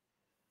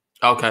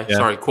 Okay. Yeah.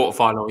 Sorry.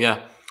 Quarterfinal. Yeah.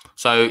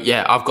 So,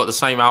 yeah, I've got the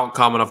same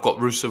outcome, and I've got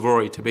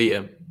Rusevori to beat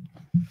him.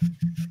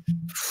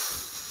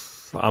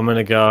 I'm going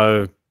to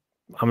go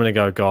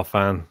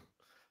Goffin.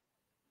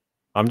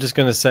 I'm just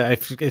going to say,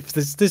 if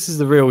this is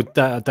the real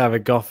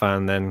David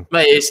Goffin, then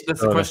mate,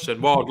 that's the question.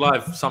 Wild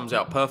Live sums it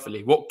up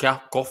perfectly. What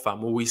Goffin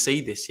will we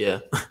see this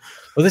year?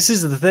 Well, this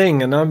is the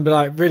thing, and I'm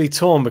like really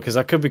torn because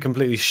I could be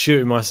completely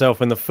shooting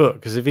myself in the foot.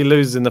 Because if he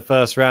loses in the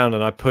first round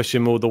and I push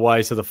him all the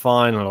way to the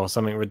final or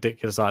something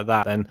ridiculous like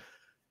that, then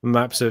I'm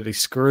absolutely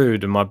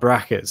screwed and my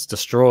bracket's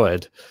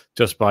destroyed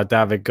just by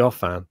David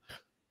Goffin.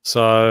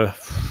 So,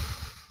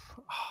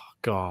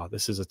 God,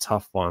 this is a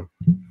tough one.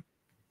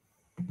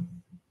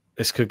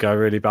 This could go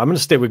really bad. I'm going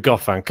to stick with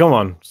Goffin. Come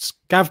on,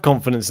 have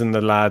confidence in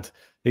the lad.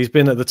 He's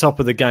been at the top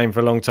of the game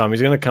for a long time.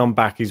 He's going to come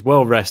back. He's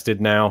well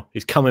rested now.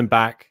 He's coming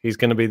back. He's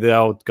going to be the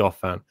old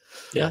Goffin.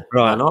 Yeah,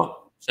 right. Why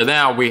not? So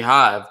now we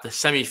have the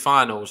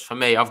semi-finals. For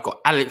me, I've got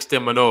Alex de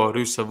Minaur,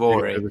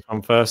 Ruusuvuori.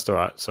 I'm first, all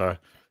right. So,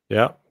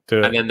 yeah, do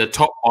it. And then the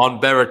top one,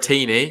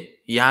 Berrettini,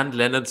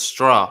 Jan-Lennard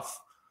Struff.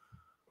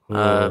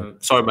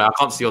 Sorry, mate, I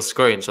can't see your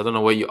screen, so I don't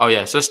know where you... Oh,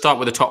 yeah, so let's start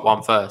with the top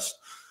one first.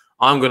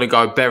 I'm going to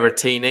go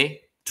Berrettini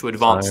to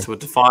advance to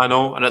the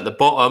final. And at the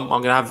bottom,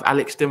 I'm going to have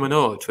Alex de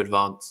Minaur to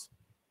advance.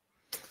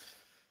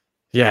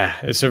 Yeah,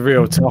 it's a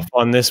real tough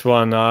one, this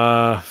one.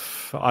 I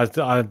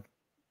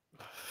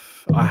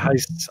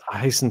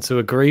hasten to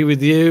agree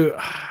with you.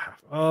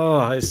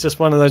 Oh, it's just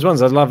one of those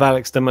ones. I love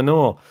Alex de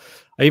Minaur.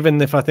 Even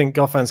if I think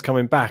Goffin's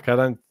coming back,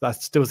 I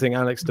still think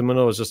Alex de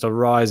Minaur is just a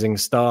rising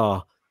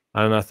star.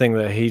 And I think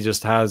that he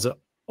just has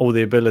all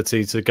the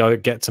ability to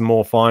get to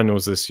more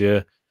finals this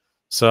year.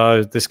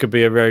 So this could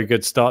be a very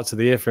good start to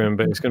the year for him,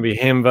 but it's going to be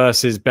him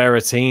versus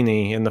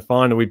Berrettini in the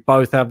final. We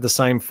both have the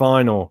same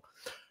final.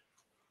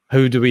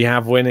 Who do we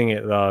have winning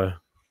it, though?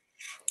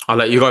 I'll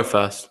let you go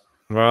first.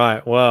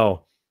 Right,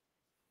 well,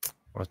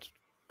 let's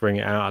bring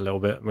it out a little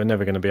bit. We're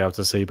never going to be able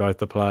to see both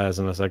the players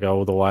unless they go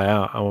all the way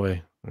out, are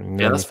we?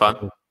 Yeah, that's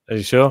fine. Are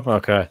you sure?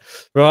 Okay.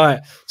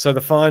 Right, so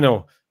the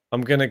final,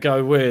 I'm going to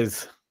go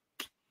with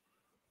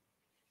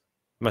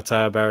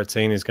Matteo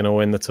Berrettini is going to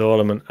win the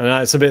tournament. And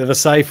that's a bit of a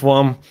safe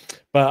one,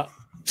 but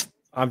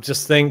I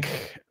just think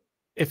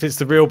if it's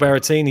the real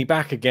Berrettini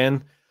back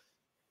again,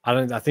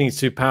 I think he's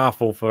too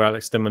powerful for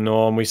Alex de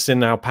Minaur, and we've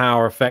seen how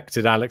power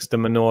affected Alex de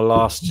Minaur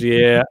last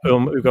year.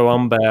 Ugo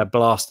Humbert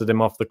blasted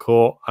him off the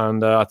court,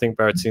 and I think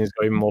Berrettini's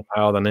got even more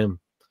power than him.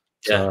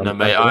 Yeah, so, no,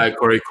 mate, I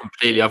agree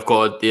completely. I've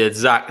got the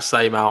exact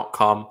same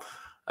outcome.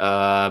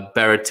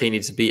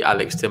 Berrettini to beat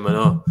Alex de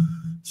Minaur.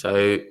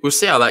 So we'll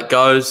see how that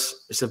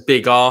goes. It's a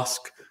big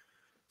ask.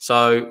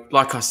 So,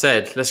 like I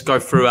said, let's go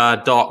through our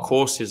dark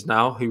horses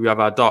now. Who we have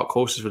our dark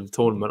horses for the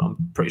tournament. I'm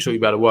pretty sure you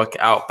better work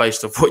it out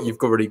based on what you've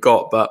already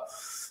got, but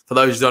for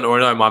those who don't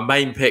already know, my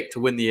main pick to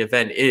win the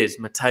event is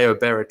Matteo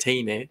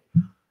Berrettini.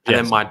 And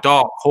then my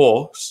dark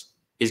horse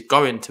is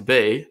going to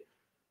be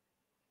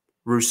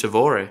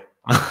Ruusuvuori.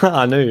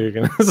 I knew you were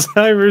going to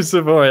say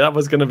Ruusuvuori. That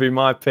was going to be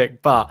my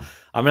pick, but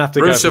I'm going to have to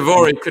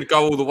Ruusuvuori could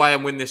go all the way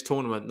and win this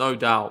tournament, no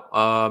doubt.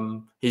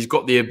 He's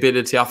got the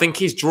ability. I think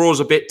his draw's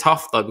a bit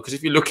tough, though, because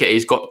if you look at it,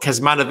 he's got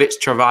Kecmanovic,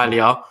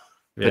 Travaglia,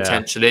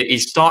 potentially.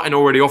 He's starting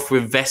already off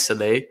with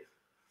Vesely.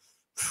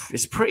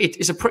 It's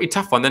a pretty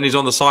tough one. Then he's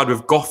on the side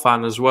with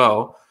Goffin as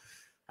well.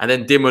 And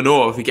then de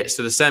Minaur if he gets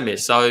to the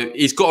semis. So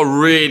he's got a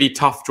really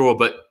tough draw,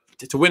 but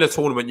to win a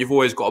tournament, you've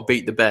always got to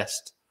beat the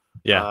best.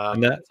 Yeah.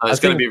 So it's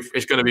going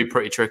to be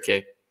pretty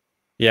tricky.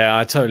 Yeah,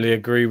 I totally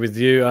agree with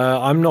you.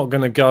 I'm not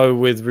going to go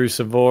with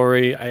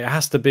Ruusuvuori. It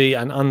has to be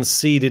an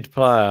unseeded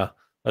player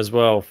as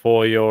well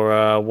for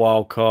your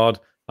wild card.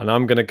 And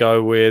I'm going to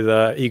go with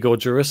Igor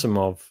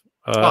Gerasimov.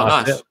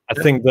 Nice. I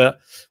think that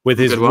with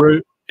his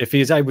route, if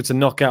he's able to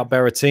knock out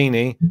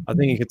Berrettini, I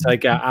think he could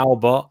take out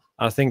Albot.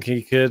 I think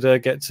he could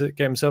get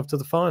himself to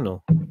the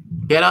final.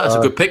 Yeah, that's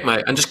a good pick,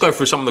 mate. And just go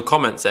through some of the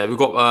comments there. We've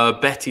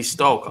got Betty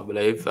Stolk, I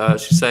believe.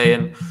 She's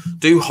saying,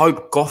 do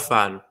hope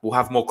Goffin will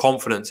have more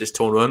confidence this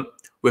tournament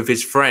with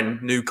his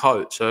friend, new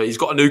coach. So he's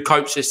got a new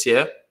coach this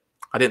year.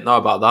 I didn't know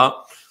about that.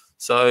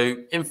 So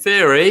in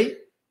theory,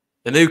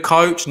 the new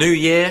coach, new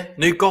year,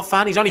 new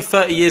Goffin. He's only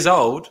 30 years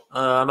old.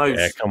 I know.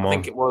 Yeah, I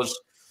think it was.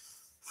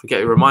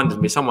 Forget who reminded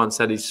me. Someone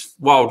said he's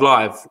Wild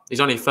Live.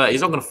 He's only 30.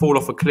 He's not going to fall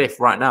off a cliff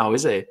right now,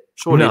 is he?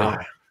 Surely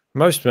not.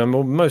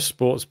 Most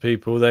sports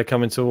people, they're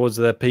coming towards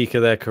their peak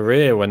of their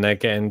career when they're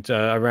getting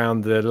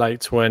around the late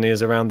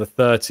 20s, around the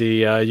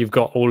 30. You've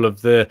got all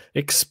of the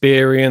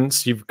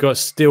experience. You've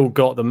still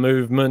got the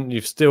movement.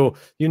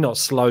 You're not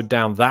slowed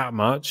down that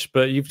much,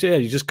 but you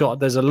just got.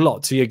 There's a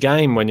lot to your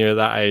game when you're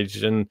that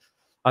age, and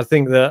I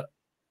think that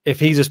if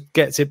he just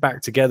gets it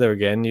back together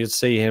again, you'd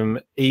see him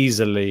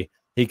easily.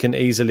 He can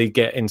easily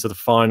get into the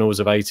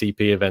finals of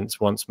ATP events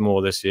once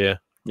more this year.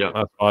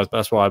 Yeah,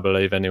 that's what I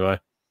believe anyway.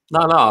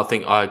 No, I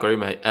think I agree,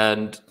 mate.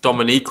 And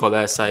Domenico,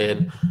 they're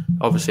saying,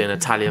 obviously an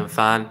Italian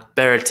fan,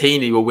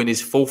 Berrettini will win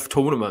his 4th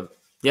tournament.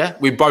 Yeah,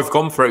 we've both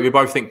gone for it. We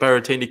both think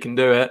Berrettini can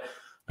do it.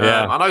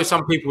 Yeah. I know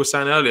some people were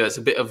saying earlier it's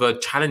a bit of a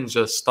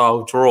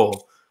challenger-style draw.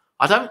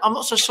 I'm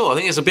not so sure. I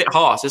think it's a bit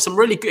harsh. There's some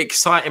really good,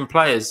 exciting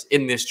players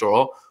in this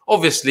draw.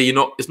 Obviously,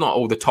 it's not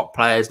all the top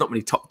players, not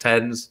many top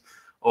 10s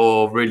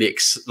or really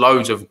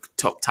loads of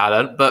top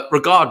talent. But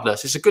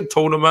regardless, it's a good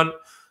tournament.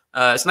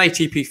 It's an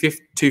ATP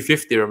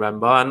 250,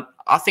 remember, and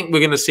I think we're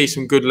going to see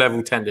some good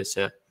level tennis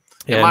here.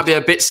 Yeah. It might be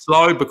a bit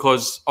slow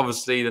because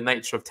obviously the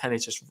nature of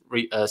tennis is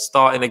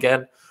starting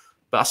again,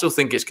 but I still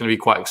think it's going to be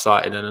quite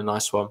exciting and a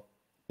nice one.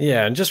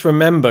 Yeah, and just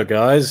remember,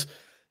 guys,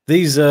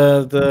 these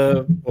are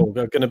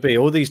going to be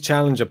all these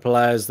challenger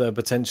players that are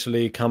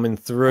potentially coming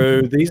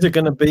through. These are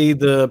going to be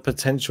the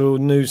potential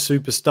new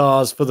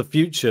superstars for the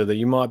future that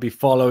you might be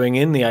following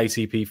in the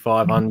ATP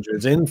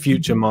 500s, in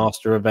future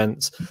master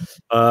events.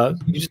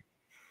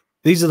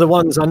 These are the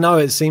ones. I know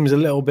it seems a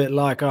little bit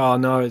like, oh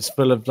no, it's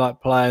full of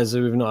like players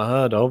who we've not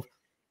heard of.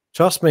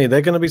 Trust me,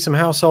 they're going to be some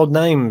household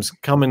names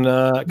coming.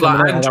 Like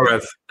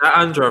Andreev, that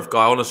Andreev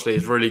guy, honestly,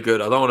 is really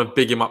good. I don't want to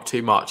big him up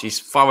too much. He's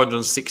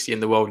 560 in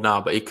the world now,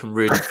 but he can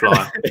really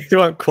fly. He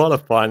won't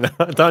qualify now.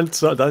 Don't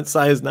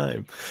say his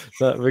name.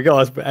 But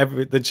regardless,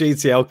 the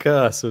GTL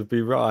curse would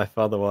be rife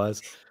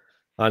otherwise.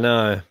 I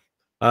know.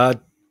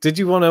 Did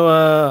you want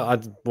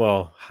to?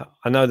 Well,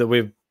 I know that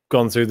we've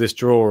gone through this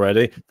draw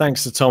already.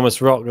 Thanks to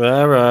Thomas Rock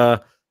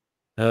there.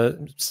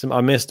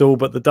 I missed all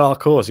but the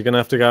dark horse. You're going to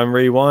have to go and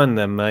rewind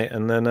them, mate,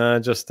 and then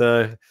just.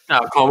 No,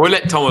 come on. We'll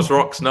let Thomas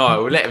Rocks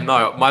know. We'll let him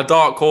know. My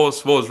dark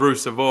horse was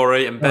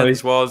Rusevori, and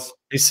Ben's was.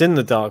 He's in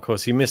the dark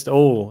horse. He missed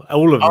all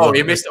of them. Oh,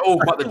 he missed all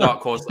but the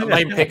dark horse. The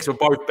main picks were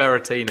both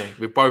Berrettini.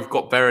 We both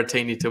got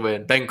Berrettini to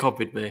win. Ben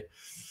copied me.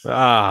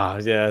 Ah,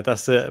 yeah,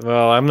 that's it.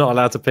 Well, I'm not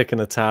allowed to pick an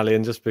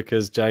Italian just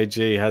because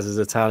JG has his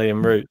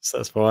Italian roots.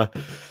 That's why.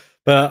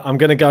 But I'm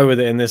going to go with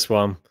it in this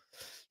one.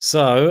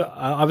 So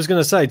I was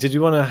going to say, did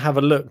you want to have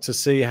a look to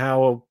see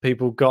how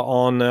people got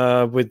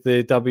on with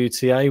the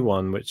WTA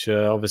one, which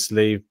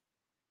obviously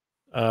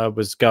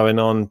was going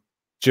on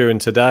during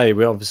today?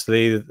 We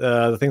obviously,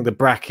 I think the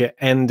bracket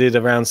ended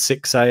around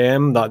 6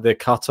 a.m., like the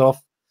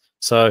cutoff.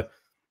 So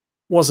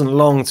wasn't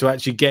long to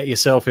actually get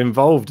yourself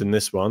involved in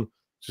this one,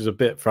 which is a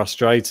bit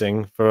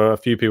frustrating for a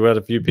few people. We had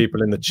a few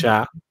people in the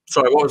chat.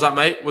 Sorry, what was that,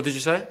 mate? What did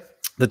you say?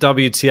 The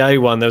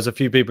WTA one, there was a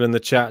few people in the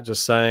chat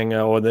just saying,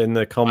 or in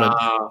the comments,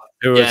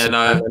 who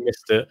they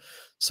missed it.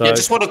 So yeah,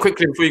 just want to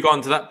quickly, before you go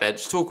on to that bed,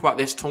 just talk about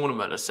this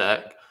tournament a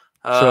sec.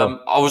 Sure.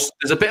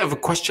 There's a bit of a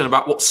question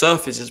about what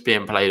surface is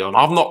being played on.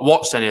 I've not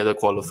watched any of the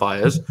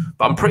qualifiers,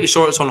 but I'm pretty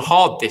sure it's on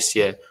hard this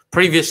year.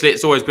 Previously,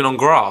 it's always been on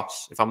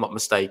grass, if I'm not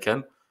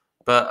mistaken.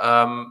 But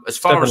as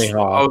far as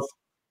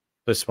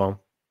this one.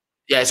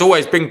 Yeah, it's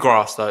always been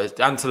grass, though.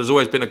 Antalya's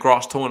always been a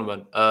grass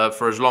tournament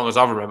for as long as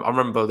I remember. I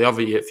remember the other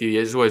few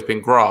years, it's always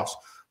been grass.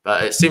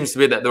 But it seems to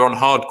be that they're on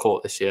hard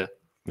court this year.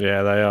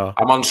 Yeah, they are.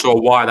 I'm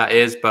unsure why that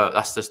is, but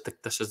that's just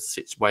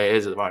the way it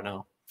is right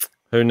now.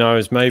 Who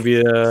knows? Maybe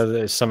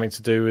it's something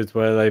to do with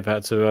where they've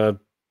had to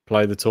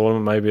play the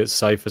tournament. Maybe it's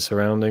safer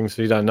surroundings.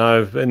 You don't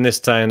know. In this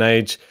day and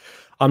age,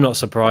 I'm not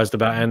surprised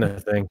about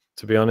anything,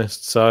 to be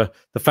honest. So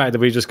the fact that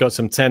we just got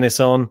some tennis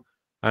on,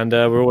 and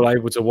we're all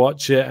able to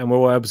watch it, and we're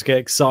all able to get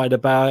excited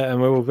about it,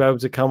 and we're all able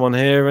to come on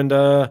here and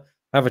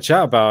have a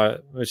chat about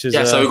it, which is...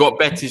 Yeah, so we've got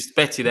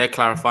Betty there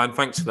clarifying.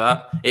 Thanks for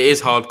that. It is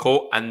hard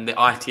court, and the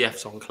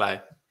ITF's on clay.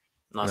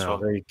 Nice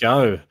one. There you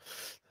go.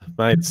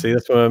 Mate, see,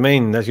 that's what I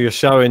mean. You're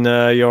showing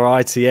your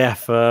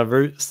ITF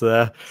roots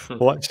there,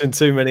 watching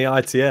too many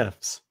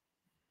ITFs.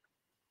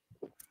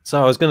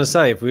 So I was going to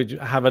say, if we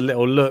have a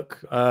little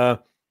look,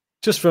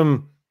 just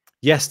from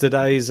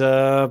yesterday's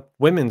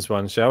women's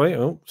one, shall we?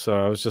 Oh,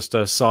 sorry, I was just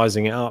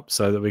sizing it up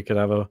so that we could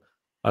have a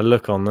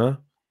look on there.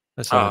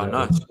 Let's have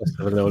a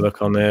little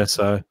look on there.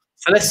 So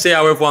let's see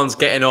how everyone's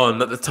getting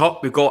on. At the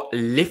top, we've got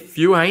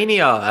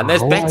Lithuania, and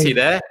there's Betty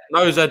there.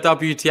 Knows her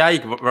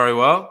WTA very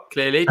well,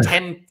 clearly.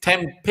 10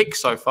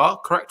 picks so far,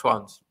 correct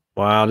ones.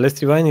 Wow,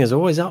 Lithuania's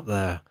always up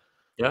there.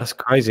 Yeah, that's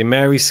crazy.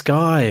 Mary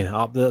Sky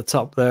up the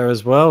top there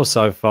as well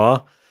so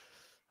far.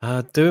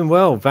 Doing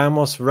well.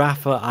 Vamos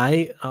Rafa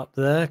 8 up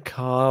there.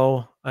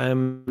 Kyle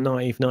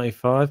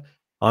 95.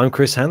 I'm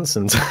Chris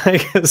Hansen.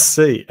 Take a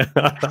seat.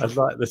 I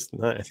like this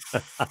name.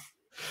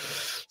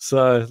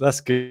 So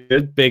that's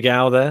good. Big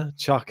Al there.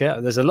 Chuck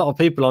it. There's a lot of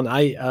people on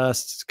 8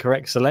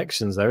 correct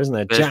selections there, isn't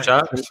there? There's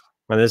Jack.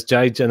 And there's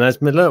Jay. And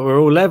there's look, we're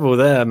all level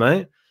there,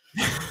 mate.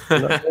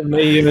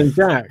 Me, you, and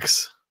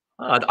Jax.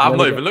 I've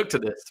not even looked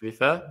at this, to be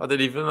fair. I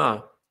didn't even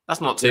know.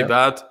 That's not too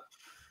bad.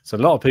 So a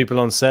lot of people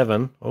on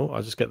 7. Oh,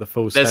 I'll just get the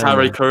full. There's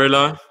Harry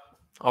Carrillo,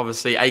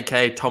 obviously,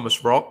 aka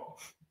Thomas Rock.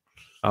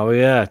 Oh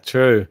yeah,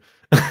 true.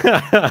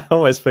 I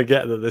always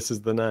forget that this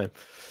is the name.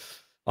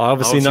 I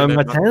obviously know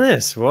my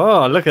tennis.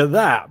 Whoa, look at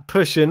that.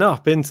 Pushing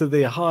up into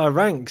the higher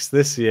ranks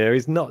this year.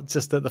 He's not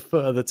just at the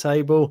foot of the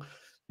table.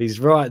 He's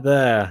right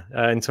there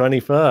in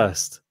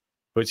 21st,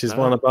 which is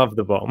one above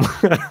the bottom.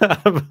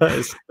 But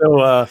it's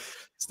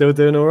still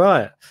doing all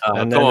right.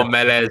 Come on,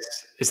 Melez.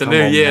 It's a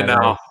new year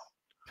now.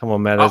 Come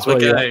on,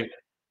 Melez.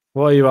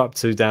 What are you up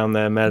to down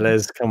there,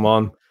 Melez? Come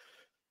on.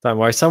 Don't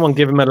worry. Someone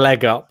give him a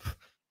leg up.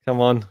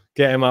 Come on.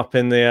 Get him up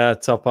in the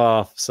top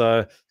half. So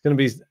it's going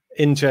to be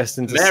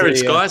interesting to see.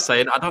 Mary's guy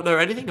saying, I don't know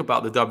anything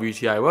about the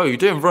WTA. Well, you're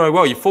doing very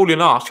well. You're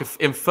falling off. You're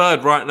in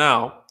third right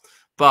now.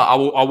 But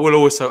I will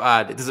also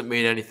add, it doesn't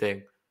mean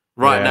anything.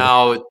 Right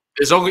now,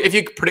 as long if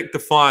you predict the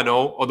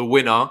final or the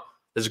winner,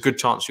 there's a good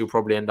chance you'll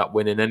probably end up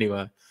winning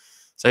anyway.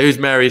 So who's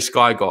Mary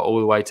Sky got all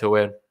the way to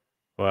win?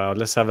 Well,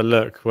 let's have a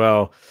look.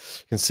 Well,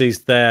 you can see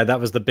there that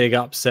was the big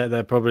upset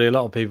there. Probably a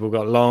lot of people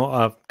got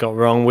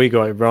wrong. We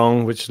got it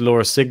wrong, which is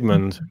Laura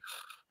Sigmund.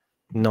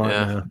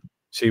 Nightmare. Yeah.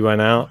 She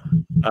went out.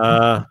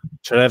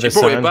 She brought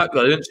it back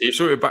though, didn't she?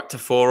 She brought it back to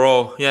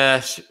 4-4.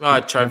 Yeah, I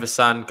had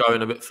Trevisan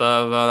going a bit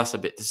further. That's a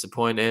bit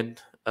disappointing.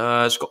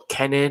 She's got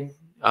Ken in.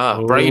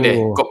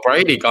 Brady. Got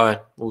Brady going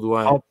all the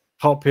way.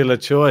 Popular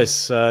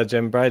choice,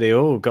 Jen Brady.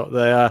 Oh, got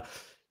the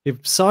you're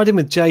siding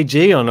with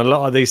JG on a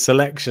lot of these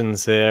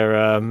selections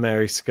here,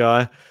 Mary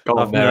Sky. Go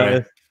on,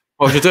 Mary.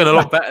 Well, she's doing a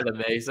lot better than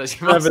me, so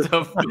she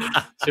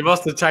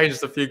must have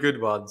changed a few good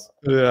ones.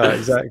 Yeah,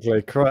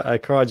 exactly.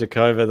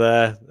 Krajikova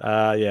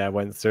there. Yeah,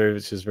 went through,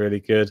 which is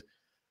really good.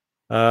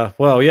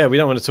 Well, yeah, we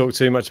don't want to talk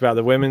too much about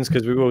the women's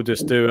because we will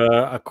just do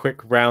a quick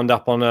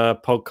roundup on a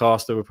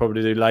podcast that we'll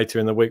probably do later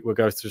in the week. We'll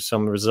go through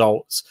some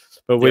results.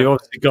 But we've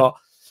obviously got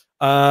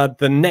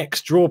the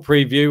next draw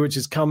preview, which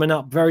is coming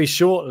up very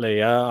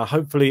shortly.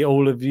 Hopefully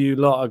all of you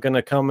lot are going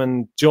to come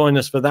and join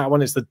us for that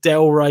one. It's the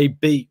Delray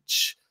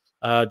Beach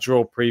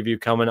draw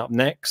preview coming up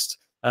next.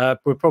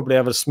 We'll probably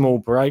have a small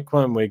break,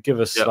 won't we?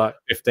 Give us like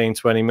 15,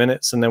 20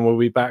 minutes, and then we'll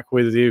be back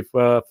with you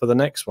for the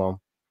next one.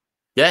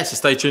 Yeah, so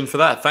stay tuned for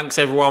that. Thanks,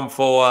 everyone,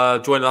 for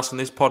joining us on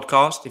this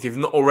podcast. If you've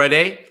not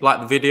already, like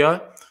the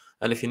video.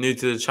 And if you're new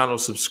to the channel,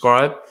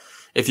 subscribe.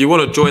 If you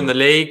want to join the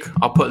league,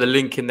 I'll put the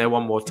link in there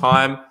one more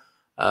time.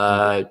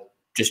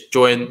 Just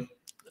join.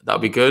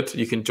 That'll be good.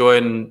 You can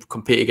join and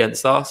compete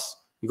against us.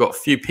 We've got a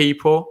few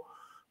people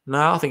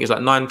now. I think it's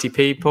like 90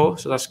 people,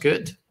 so that's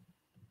good.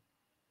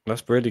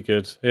 That's really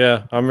good.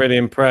 Yeah, I'm really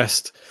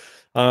impressed.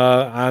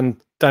 And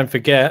don't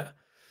forget,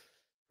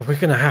 we're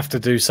going to have to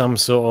do some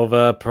sort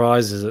of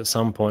prizes at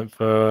some point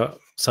for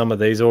some of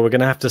these, or we're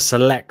going to have to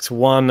select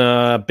one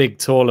big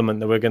tournament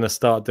that we're going to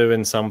start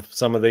doing some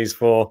of these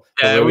for.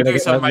 Yeah, we'll do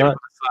some maybe slams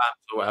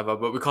or whatever,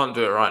 but we can't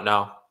do it right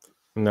now.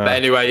 No. But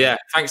anyway, yeah,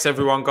 thanks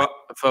everyone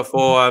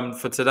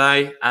for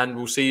today, and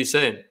we'll see you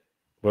soon.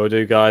 Will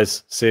do,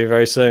 guys. See you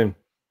very soon.